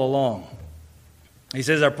Paul along. He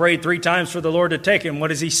says, I prayed 3 times for the Lord to take him. What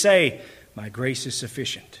does he say? My grace is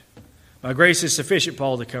sufficient. My grace is sufficient,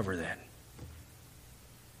 Paul, to cover that.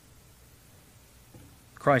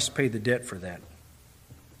 Christ paid the debt for that.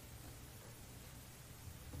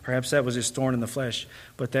 Perhaps that was his thorn in the flesh,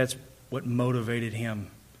 but that's what motivated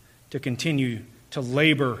him to continue to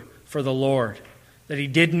labor for the Lord, that he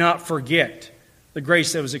did not forget the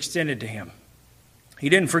grace that was extended to him. He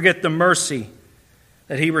didn't forget the mercy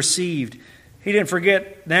that he received. He didn't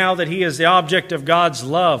forget now that he is the object of God's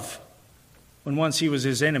love when once he was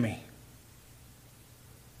his enemy.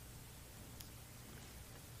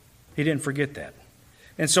 He didn't forget that.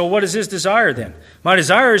 And so what is his desire then? My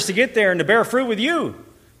desire is to get there and to bear fruit with you,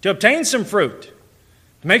 to obtain some fruit,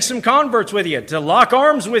 to make some converts with you, to lock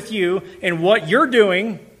arms with you in what you're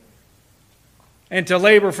doing, and to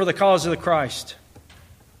labor for the cause of the Christ.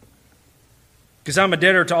 Because I'm a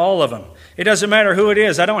debtor to all of them. It doesn't matter who it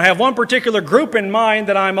is. I don't have one particular group in mind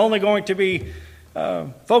that I'm only going to be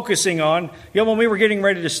focusing on. You know, when we were getting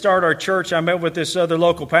ready to start our church, I met with this other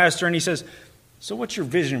local pastor, and he says, so what's your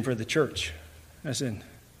vision for the church? I said,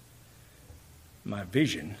 my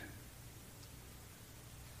vision?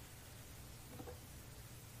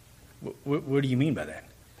 What do you mean by that?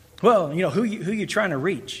 Well, you know, who you trying to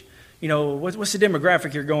reach? You know, what's the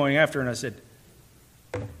demographic you're going after? And I said,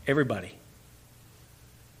 everybody.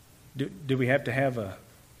 Do we have to have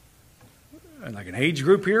like an age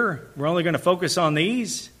group here? We're only going to focus on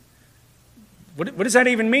these? What does that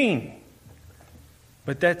even mean?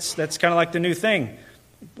 But that's kind of like the new thing.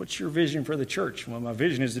 What's your vision for the church? Well, my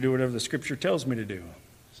vision is to do whatever the Scripture tells me to do.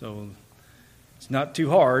 So it's not too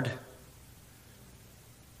hard.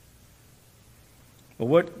 But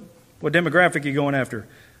what demographic are you going after?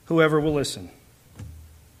 Whoever will listen.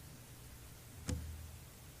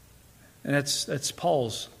 And that's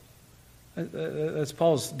Paul's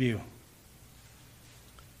view.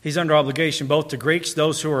 He's under obligation both to Greeks,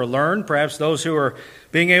 those who are learned, perhaps those who are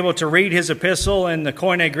being able to read his epistle in the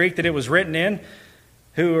Koine Greek that it was written in,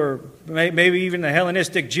 who are maybe even the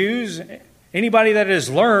Hellenistic Jews. Anybody that is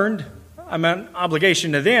learned, I'm an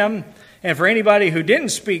obligation to them. And for anybody who didn't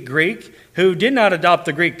speak Greek, who did not adopt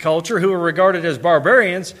the Greek culture, who were regarded as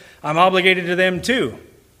barbarians, I'm obligated to them too.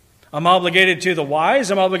 I'm obligated to the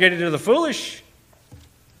wise. I'm obligated to the foolish.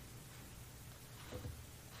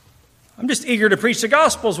 I'm just eager to preach the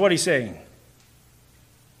gospel is what he's saying.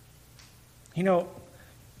 You know,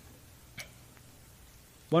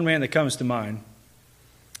 one man that comes to mind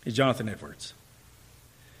is Jonathan Edwards,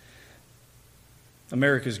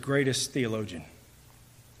 America's greatest theologian.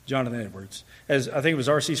 Jonathan Edwards. As I think it was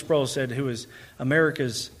R.C. Sproul said, who is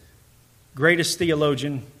America's greatest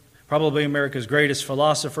theologian, probably America's greatest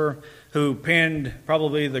philosopher, who penned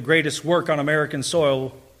probably the greatest work on American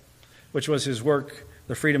soil, which was his work,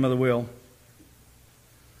 The Freedom of the Will.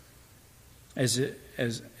 As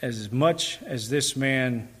much as this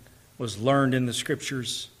man was learned in the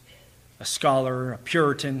Scriptures, a scholar, a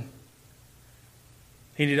Puritan,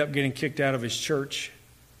 he ended up getting kicked out of his church,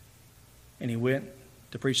 and he went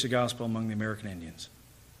to preach the gospel among the American Indians.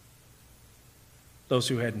 Those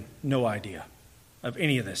who had no idea of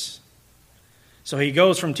any of this. So he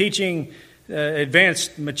goes from teaching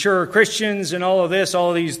advanced, mature Christians and all of this, all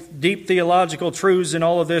of these deep theological truths and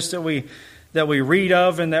all of this that we read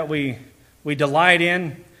of and that we delight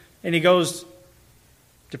in, and he goes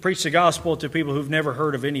to preach the gospel to people who've never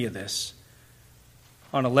heard of any of this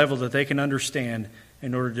on a level that they can understand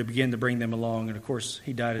in order to begin to bring them along. And of course,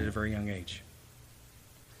 he died at a very young age.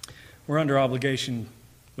 We're under obligation.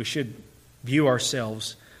 We should view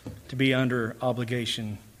ourselves to be under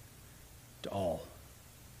obligation to all.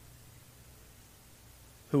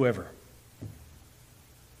 Whoever.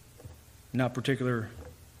 Not a particular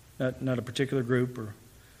group or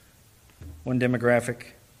one demographic.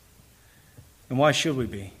 And why should we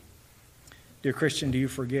be? Dear Christian, do you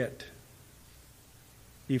forget?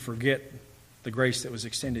 Do you forget the grace that was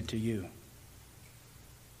extended to you?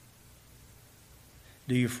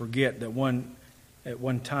 Do you forget that at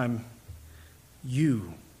one time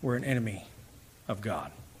you were an enemy of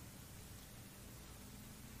God?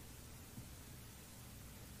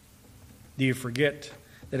 Do you forget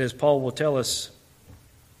that, as Paul will tell us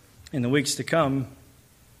in the weeks to come,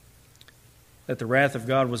 that the wrath of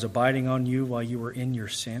God was abiding on you while you were in your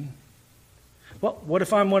sin? Well, what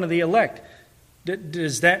if I'm one of the elect?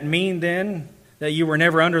 Does that mean then that you were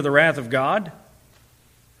never under the wrath of God?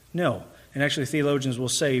 No. And actually, theologians will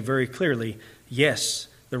say very clearly, yes,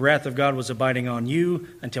 the wrath of God was abiding on you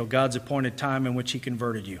until God's appointed time in which He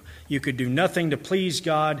converted you. You could do nothing to please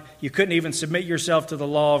God. You couldn't even submit yourself to the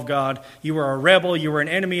law of God. You were a rebel. You were an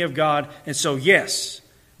enemy of God. And so, yes,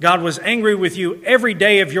 God was angry with you every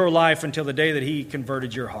day of your life until the day that He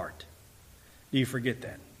converted your heart. Do you forget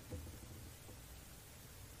that?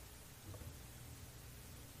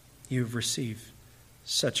 You've received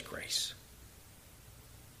such grace,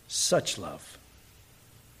 such love,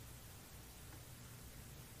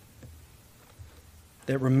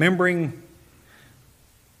 that remembering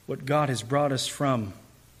what God has brought us from,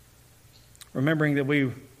 remembering that we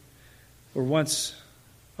were once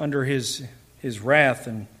under His wrath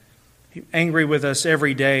and angry with us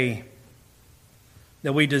every day,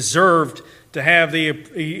 that we deserved to have the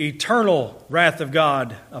eternal wrath of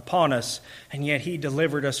God upon us, and yet He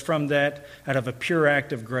delivered us from that out of a pure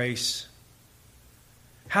act of grace.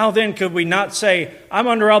 How then could we not say, I'm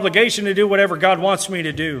under obligation to do whatever God wants me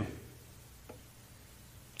to do?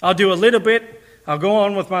 I'll do a little bit. I'll go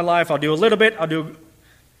on with my life. I'll do a little bit.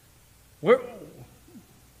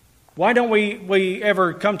 Why don't we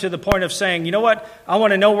ever come to the point of saying, you know what? I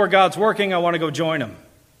want to know where God's working. I want to go join Him.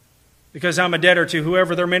 Because I'm a debtor to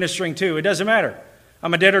whoever they're ministering to. It doesn't matter.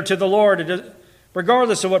 I'm a debtor to the Lord,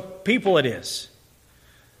 regardless of what people it is.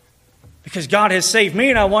 Because God has saved me,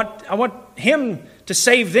 and I want Him to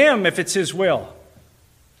save them if it's His will.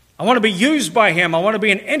 I want to be used by Him. I want to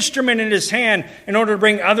be an instrument in His hand in order to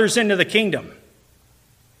bring others into the kingdom.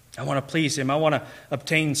 I want to please Him. I want to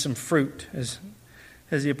obtain some fruit, as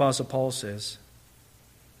the Apostle Paul says.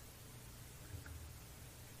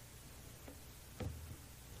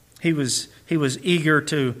 He was eager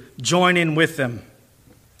to join in with them.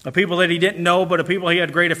 A people that he didn't know, but a people he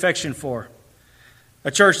had great affection for.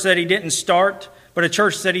 A church that he didn't start, but a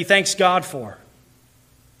church that he thanks God for.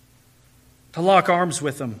 To lock arms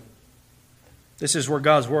with them. This is where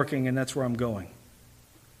God's working, and that's where I'm going.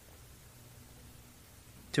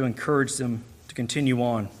 To encourage them to continue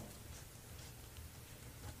on.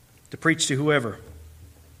 To preach to whoever.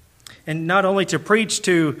 And not only to preach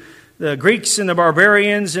to the Greeks and the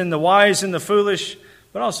barbarians and the wise and the foolish,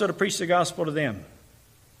 but also to preach the gospel to them.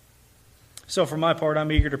 So for my part,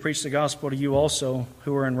 I'm eager to preach the gospel to you also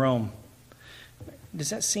who are in Rome. Does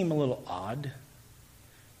that seem a little odd?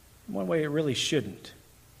 In one way, it really shouldn't.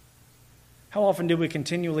 How often do we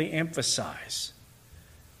continually emphasize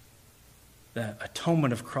the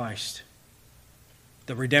atonement of Christ,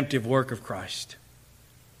 the redemptive work of Christ,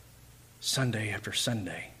 Sunday after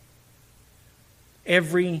Sunday?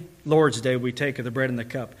 Every Lord's Day we take of the bread and the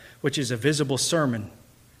cup, which is a visible sermon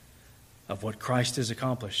of what Christ has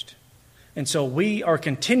accomplished. And so we are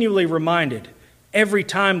continually reminded every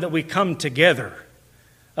time that we come together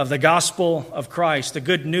of the gospel of Christ, the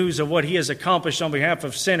good news of what He has accomplished on behalf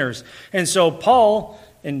of sinners. And so Paul,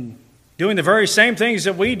 in doing the very same things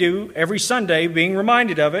that we do every Sunday, being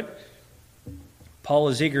reminded of it, Paul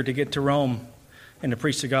is eager to get to Rome and to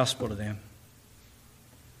preach the gospel to them.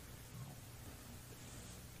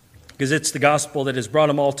 Because it's the gospel that has brought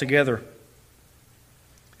them all together.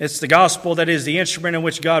 It's the gospel that is the instrument in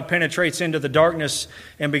which God penetrates into the darkness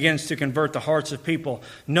and begins to convert the hearts of people.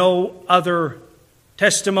 No other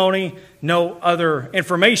testimony, no other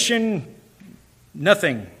information,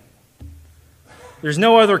 nothing. There's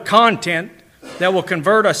no other content that will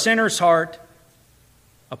convert a sinner's heart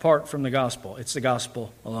apart from the gospel. It's the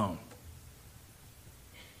gospel alone.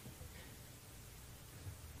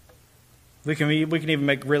 We can even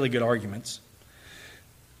make really good arguments.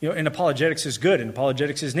 And apologetics is good, and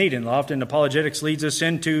apologetics is needed. And often apologetics leads us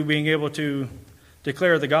into being able to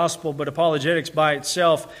declare the gospel, but apologetics by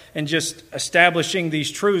itself and just establishing these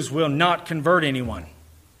truths will not convert anyone.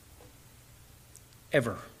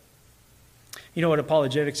 Ever. You know what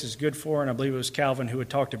apologetics is good for? And I believe it was Calvin who had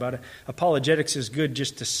talked about it. Apologetics is good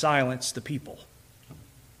just to silence the people.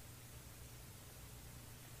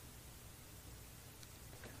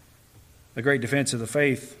 The great defense of the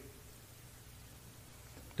faith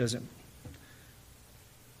doesn't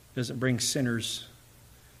bring sinners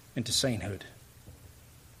into sainthood.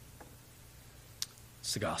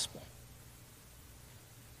 It's the gospel.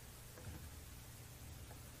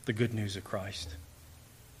 The good news of Christ.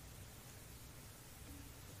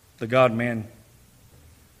 The God-man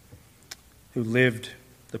who lived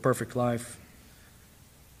the perfect life,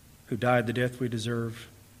 who died the death we deserve,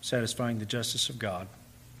 satisfying the justice of God,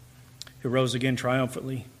 who rose again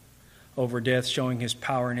triumphantly over death, showing His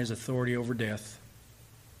power and His authority over death.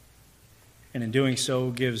 And in doing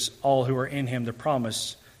so, gives all who are in Him the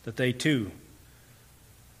promise that they too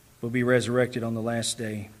will be resurrected on the last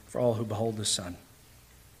day for all who behold the Son.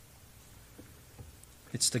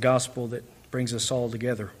 It's the gospel that brings us all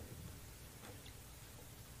together.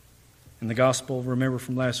 And the gospel, remember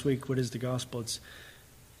from last week, what is the gospel?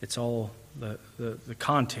 It's all the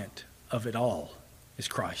content of it all is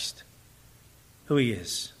Christ. Who He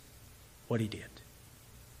is. What He did.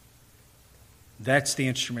 That's the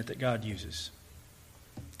instrument that God uses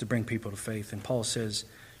to bring people to faith. And Paul says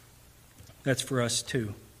that's for us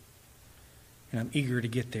too. And I'm eager to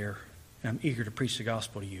get there. And I'm eager to preach the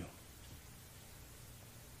gospel to you.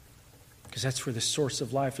 Because that's where the source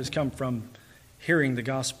of life has come from. Hearing the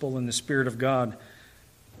gospel and the Spirit of God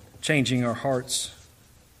changing our hearts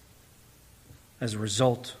as a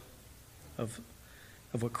result of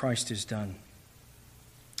what Christ has done.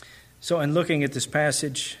 So in looking at this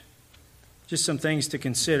passage, just some things to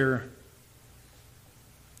consider.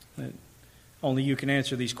 Only you can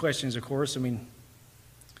answer these questions, of course.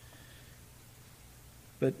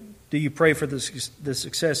 But do you pray for the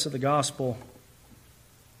success of the gospel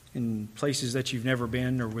in places that you've never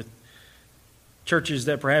been, or with churches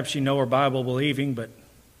that perhaps you know are Bible believing, but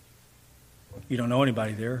you don't know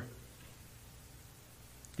anybody there?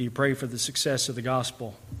 Do you pray for the success of the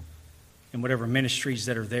gospel in whatever ministries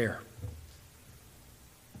that are there?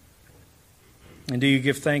 And do you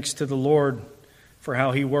give thanks to the Lord for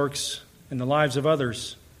how He works in the lives of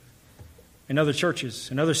others, in other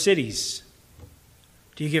churches, in other cities?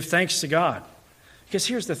 Do you give thanks to God? Because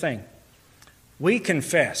here's the thing. We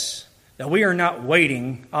confess that we are not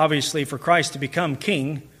waiting, obviously, for Christ to become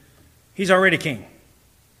king. He's already king.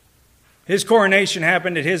 His coronation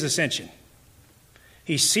happened at His ascension.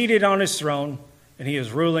 He's seated on His throne, and He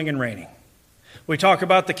is ruling and reigning. We talk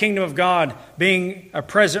about the kingdom of God being a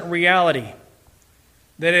present reality.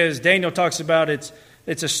 That is, Daniel talks about it's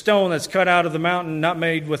a stone that's cut out of the mountain, not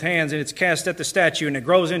made with hands, and it's cast at the statue, and it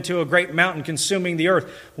grows into a great mountain consuming the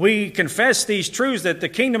earth. We confess these truths that the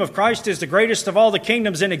kingdom of Christ is the greatest of all the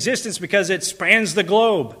kingdoms in existence because it spans the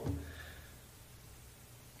globe.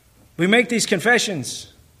 We make these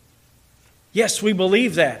confessions. Yes, we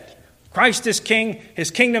believe that. Christ is king,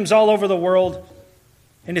 His kingdom's all over the world,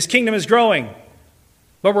 and His kingdom is growing.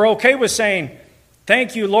 But we're okay with saying,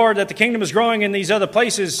 thank you, Lord, that the kingdom is growing in these other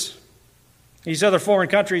places, these other foreign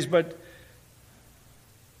countries. But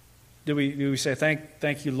do we say,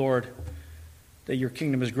 thank you, Lord, that your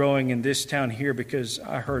kingdom is growing in this town here, because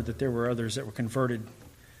I heard that there were others that were converted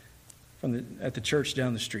at the church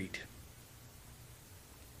down the street?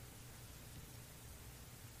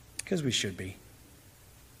 Because we should be.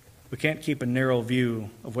 We can't keep a narrow view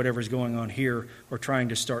of whatever's going on here or trying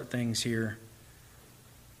to start things here.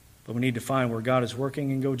 But we need to find where God is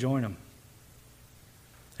working and go join Him.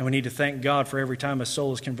 And we need to thank God for every time a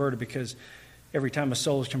soul is converted, because every time a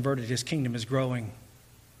soul is converted, His kingdom is growing.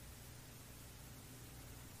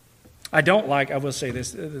 I will say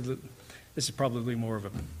this. This is probably more of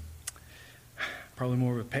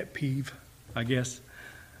a pet peeve, I guess.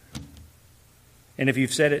 And if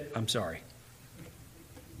you've said it, I'm sorry.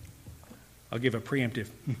 I'll give a preemptive.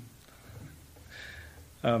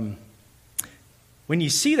 When you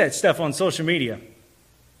see that stuff on social media,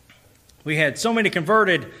 we had so many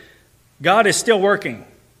converted, God is still working.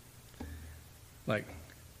 Like,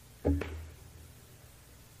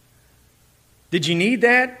 did you need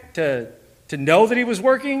that to know that He was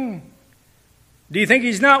working? Do you think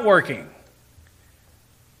He's not working?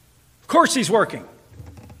 Of course He's working.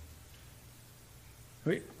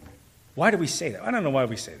 Why do we say that? I don't know why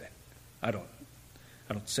we say that. I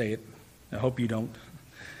don't say it. I hope you don't.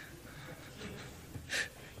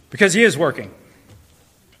 Because He is working.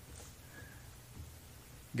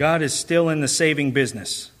 God is still in the saving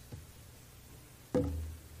business.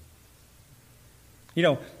 You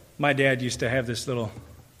know, my dad used to have this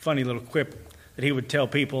funny little quip that he would tell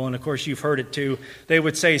people, and of course you've heard it too. They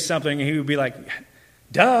would say something and he would be like,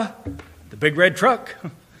 duh, the big red truck.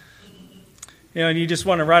 You know, and you just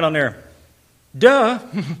want to write on there, duh.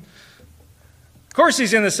 Of course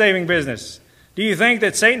He's in the saving business. Do you think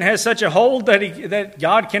that Satan has such a hold that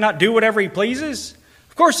God cannot do whatever he pleases?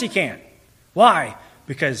 Of course he can. Why?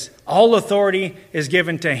 Because all authority is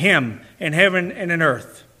given to Him in heaven and in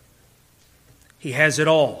earth. He has it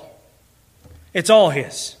all. It's all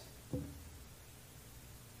His.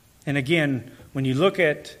 And again, when you look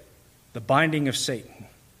at the binding of Satan,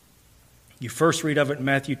 you first read of it in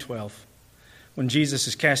Matthew 12, when Jesus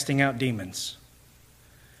is casting out demons.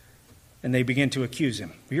 And they begin to accuse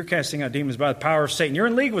Him. You're casting out demons by the power of Satan. You're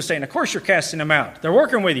in league with Satan. Of course you're casting them out. They're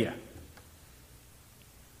working with you.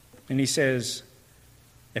 And He says,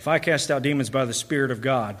 if I cast out demons by the Spirit of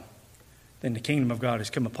God, then the kingdom of God has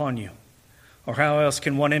come upon you. Or how else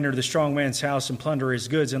can one enter the strong man's house and plunder his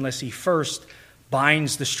goods unless he first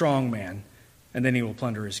binds the strong man, and then he will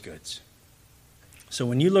plunder his goods? So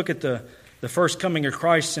when you look at the first coming of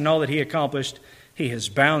Christ and all that He accomplished, He has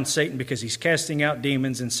bound Satan because He's casting out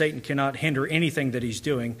demons, and Satan cannot hinder anything that He's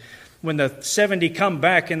doing. When the 70 come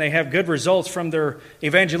back and they have good results from their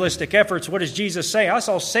evangelistic efforts, what does Jesus say? I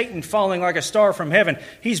saw Satan falling like a star from heaven.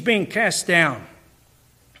 He's being cast down.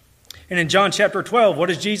 And in John chapter 12, what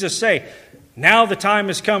does Jesus say? Now the time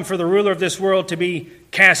has come for the ruler of this world to be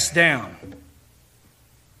cast down.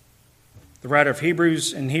 The writer of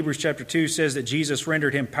Hebrews in Hebrews chapter 2 says that Jesus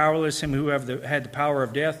rendered him powerless, him who had the power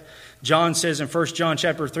of death. John says in 1 John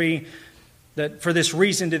chapter 3 that for this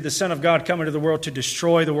reason did the Son of God come into the world, to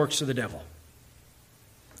destroy the works of the devil.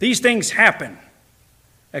 These things happen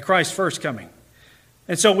at Christ's first coming.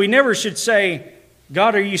 And so we never should say,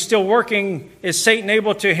 God, are you still working? Is Satan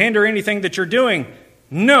able to hinder anything that you're doing?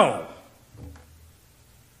 No.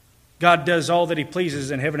 God does all that He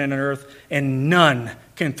pleases in heaven and on earth, and none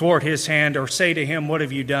can thwart His hand or say to Him, what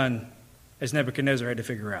have you done? As Nebuchadnezzar had to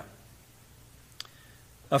figure out.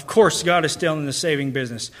 Of course, God is still in the saving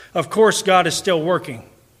business. Of course, God is still working.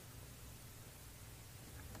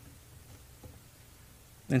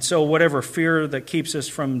 And so whatever fear that keeps us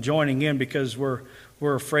from joining in because we're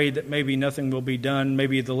afraid that maybe nothing will be done,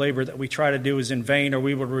 maybe the labor that we try to do is in vain, or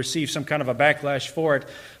we will receive some kind of a backlash for it,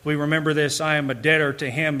 we remember this: I am a debtor to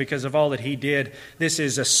Him because of all that He did. This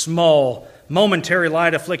is a small, momentary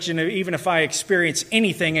light affliction, even if I experience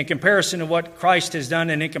anything in comparison to what Christ has done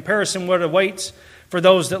and in comparison to what awaits for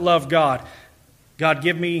those that love God. God,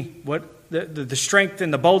 give me the strength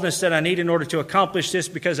and the boldness that I need in order to accomplish this,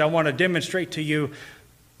 because I want to demonstrate to you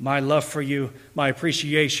my love for you, my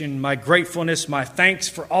appreciation, my gratefulness, my thanks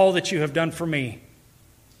for all that you have done for me.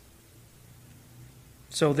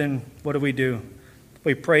 So then, what do?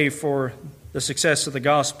 We pray for the success of the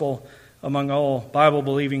gospel among all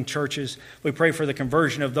Bible-believing churches. We pray for the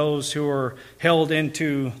conversion of those who are held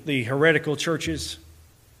into the heretical churches.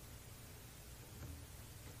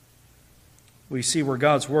 We see where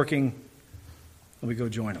God's working, and we go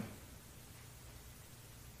join Him.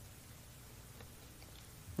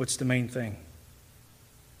 What's the main thing?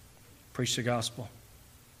 preach the gospel,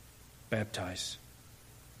 baptize,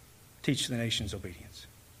 teach the nations obedience.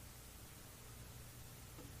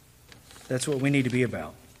 That's what we need to be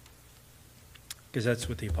about, because that's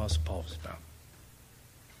what the Apostle Paul was about.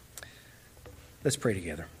 Let's pray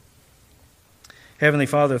together. Heavenly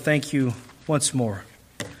Father, thank you once more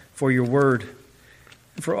for your word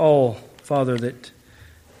and for all, Father, that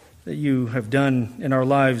you have done in our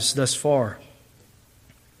lives thus far.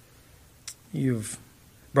 You've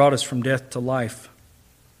brought us from death to life.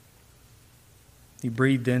 You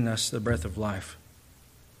breathed in us the breath of life.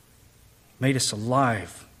 Made us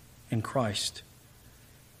alive in Christ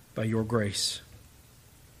by your grace.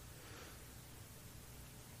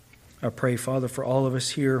 I pray, Father, for all of us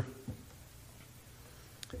here,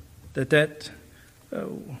 that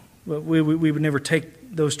we would never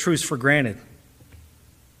take those truths for granted,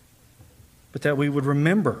 but that we would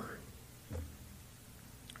remember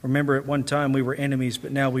at one time we were enemies,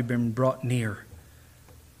 but now we've been brought near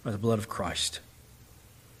by the blood of Christ.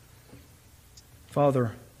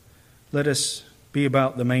 Father, let us be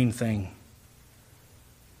about the main thing,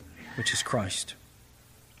 which is Christ.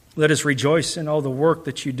 Let us rejoice in all the work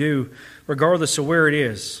that you do, regardless of where it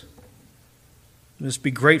is. Let us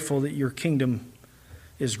be grateful that your kingdom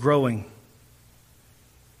is growing.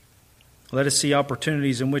 Let us see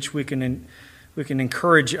opportunities in which we can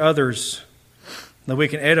encourage others, that we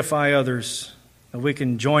can edify others, that we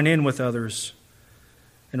can join in with others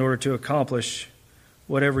in order to accomplish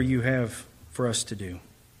whatever you have for us to do.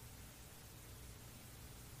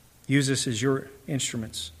 Use us as your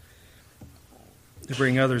instruments to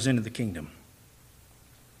bring others into the kingdom.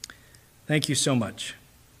 Thank you so much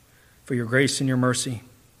for your grace and your mercy.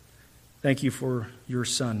 Thank you for your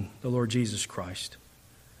Son, the Lord Jesus Christ.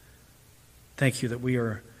 Thank you that we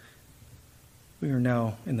are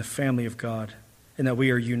now in the family of God and that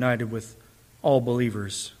we are united with all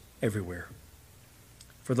believers everywhere.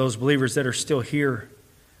 For those believers that are still here,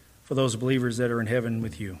 for those believers that are in heaven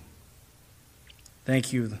with you,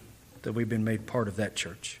 thank you that we've been made part of that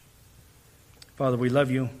church. Father, we love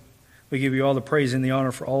you. We give you all the praise and the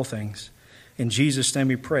honor for all things. In Jesus' name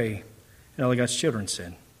we pray. And all of God's children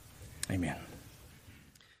said, amen.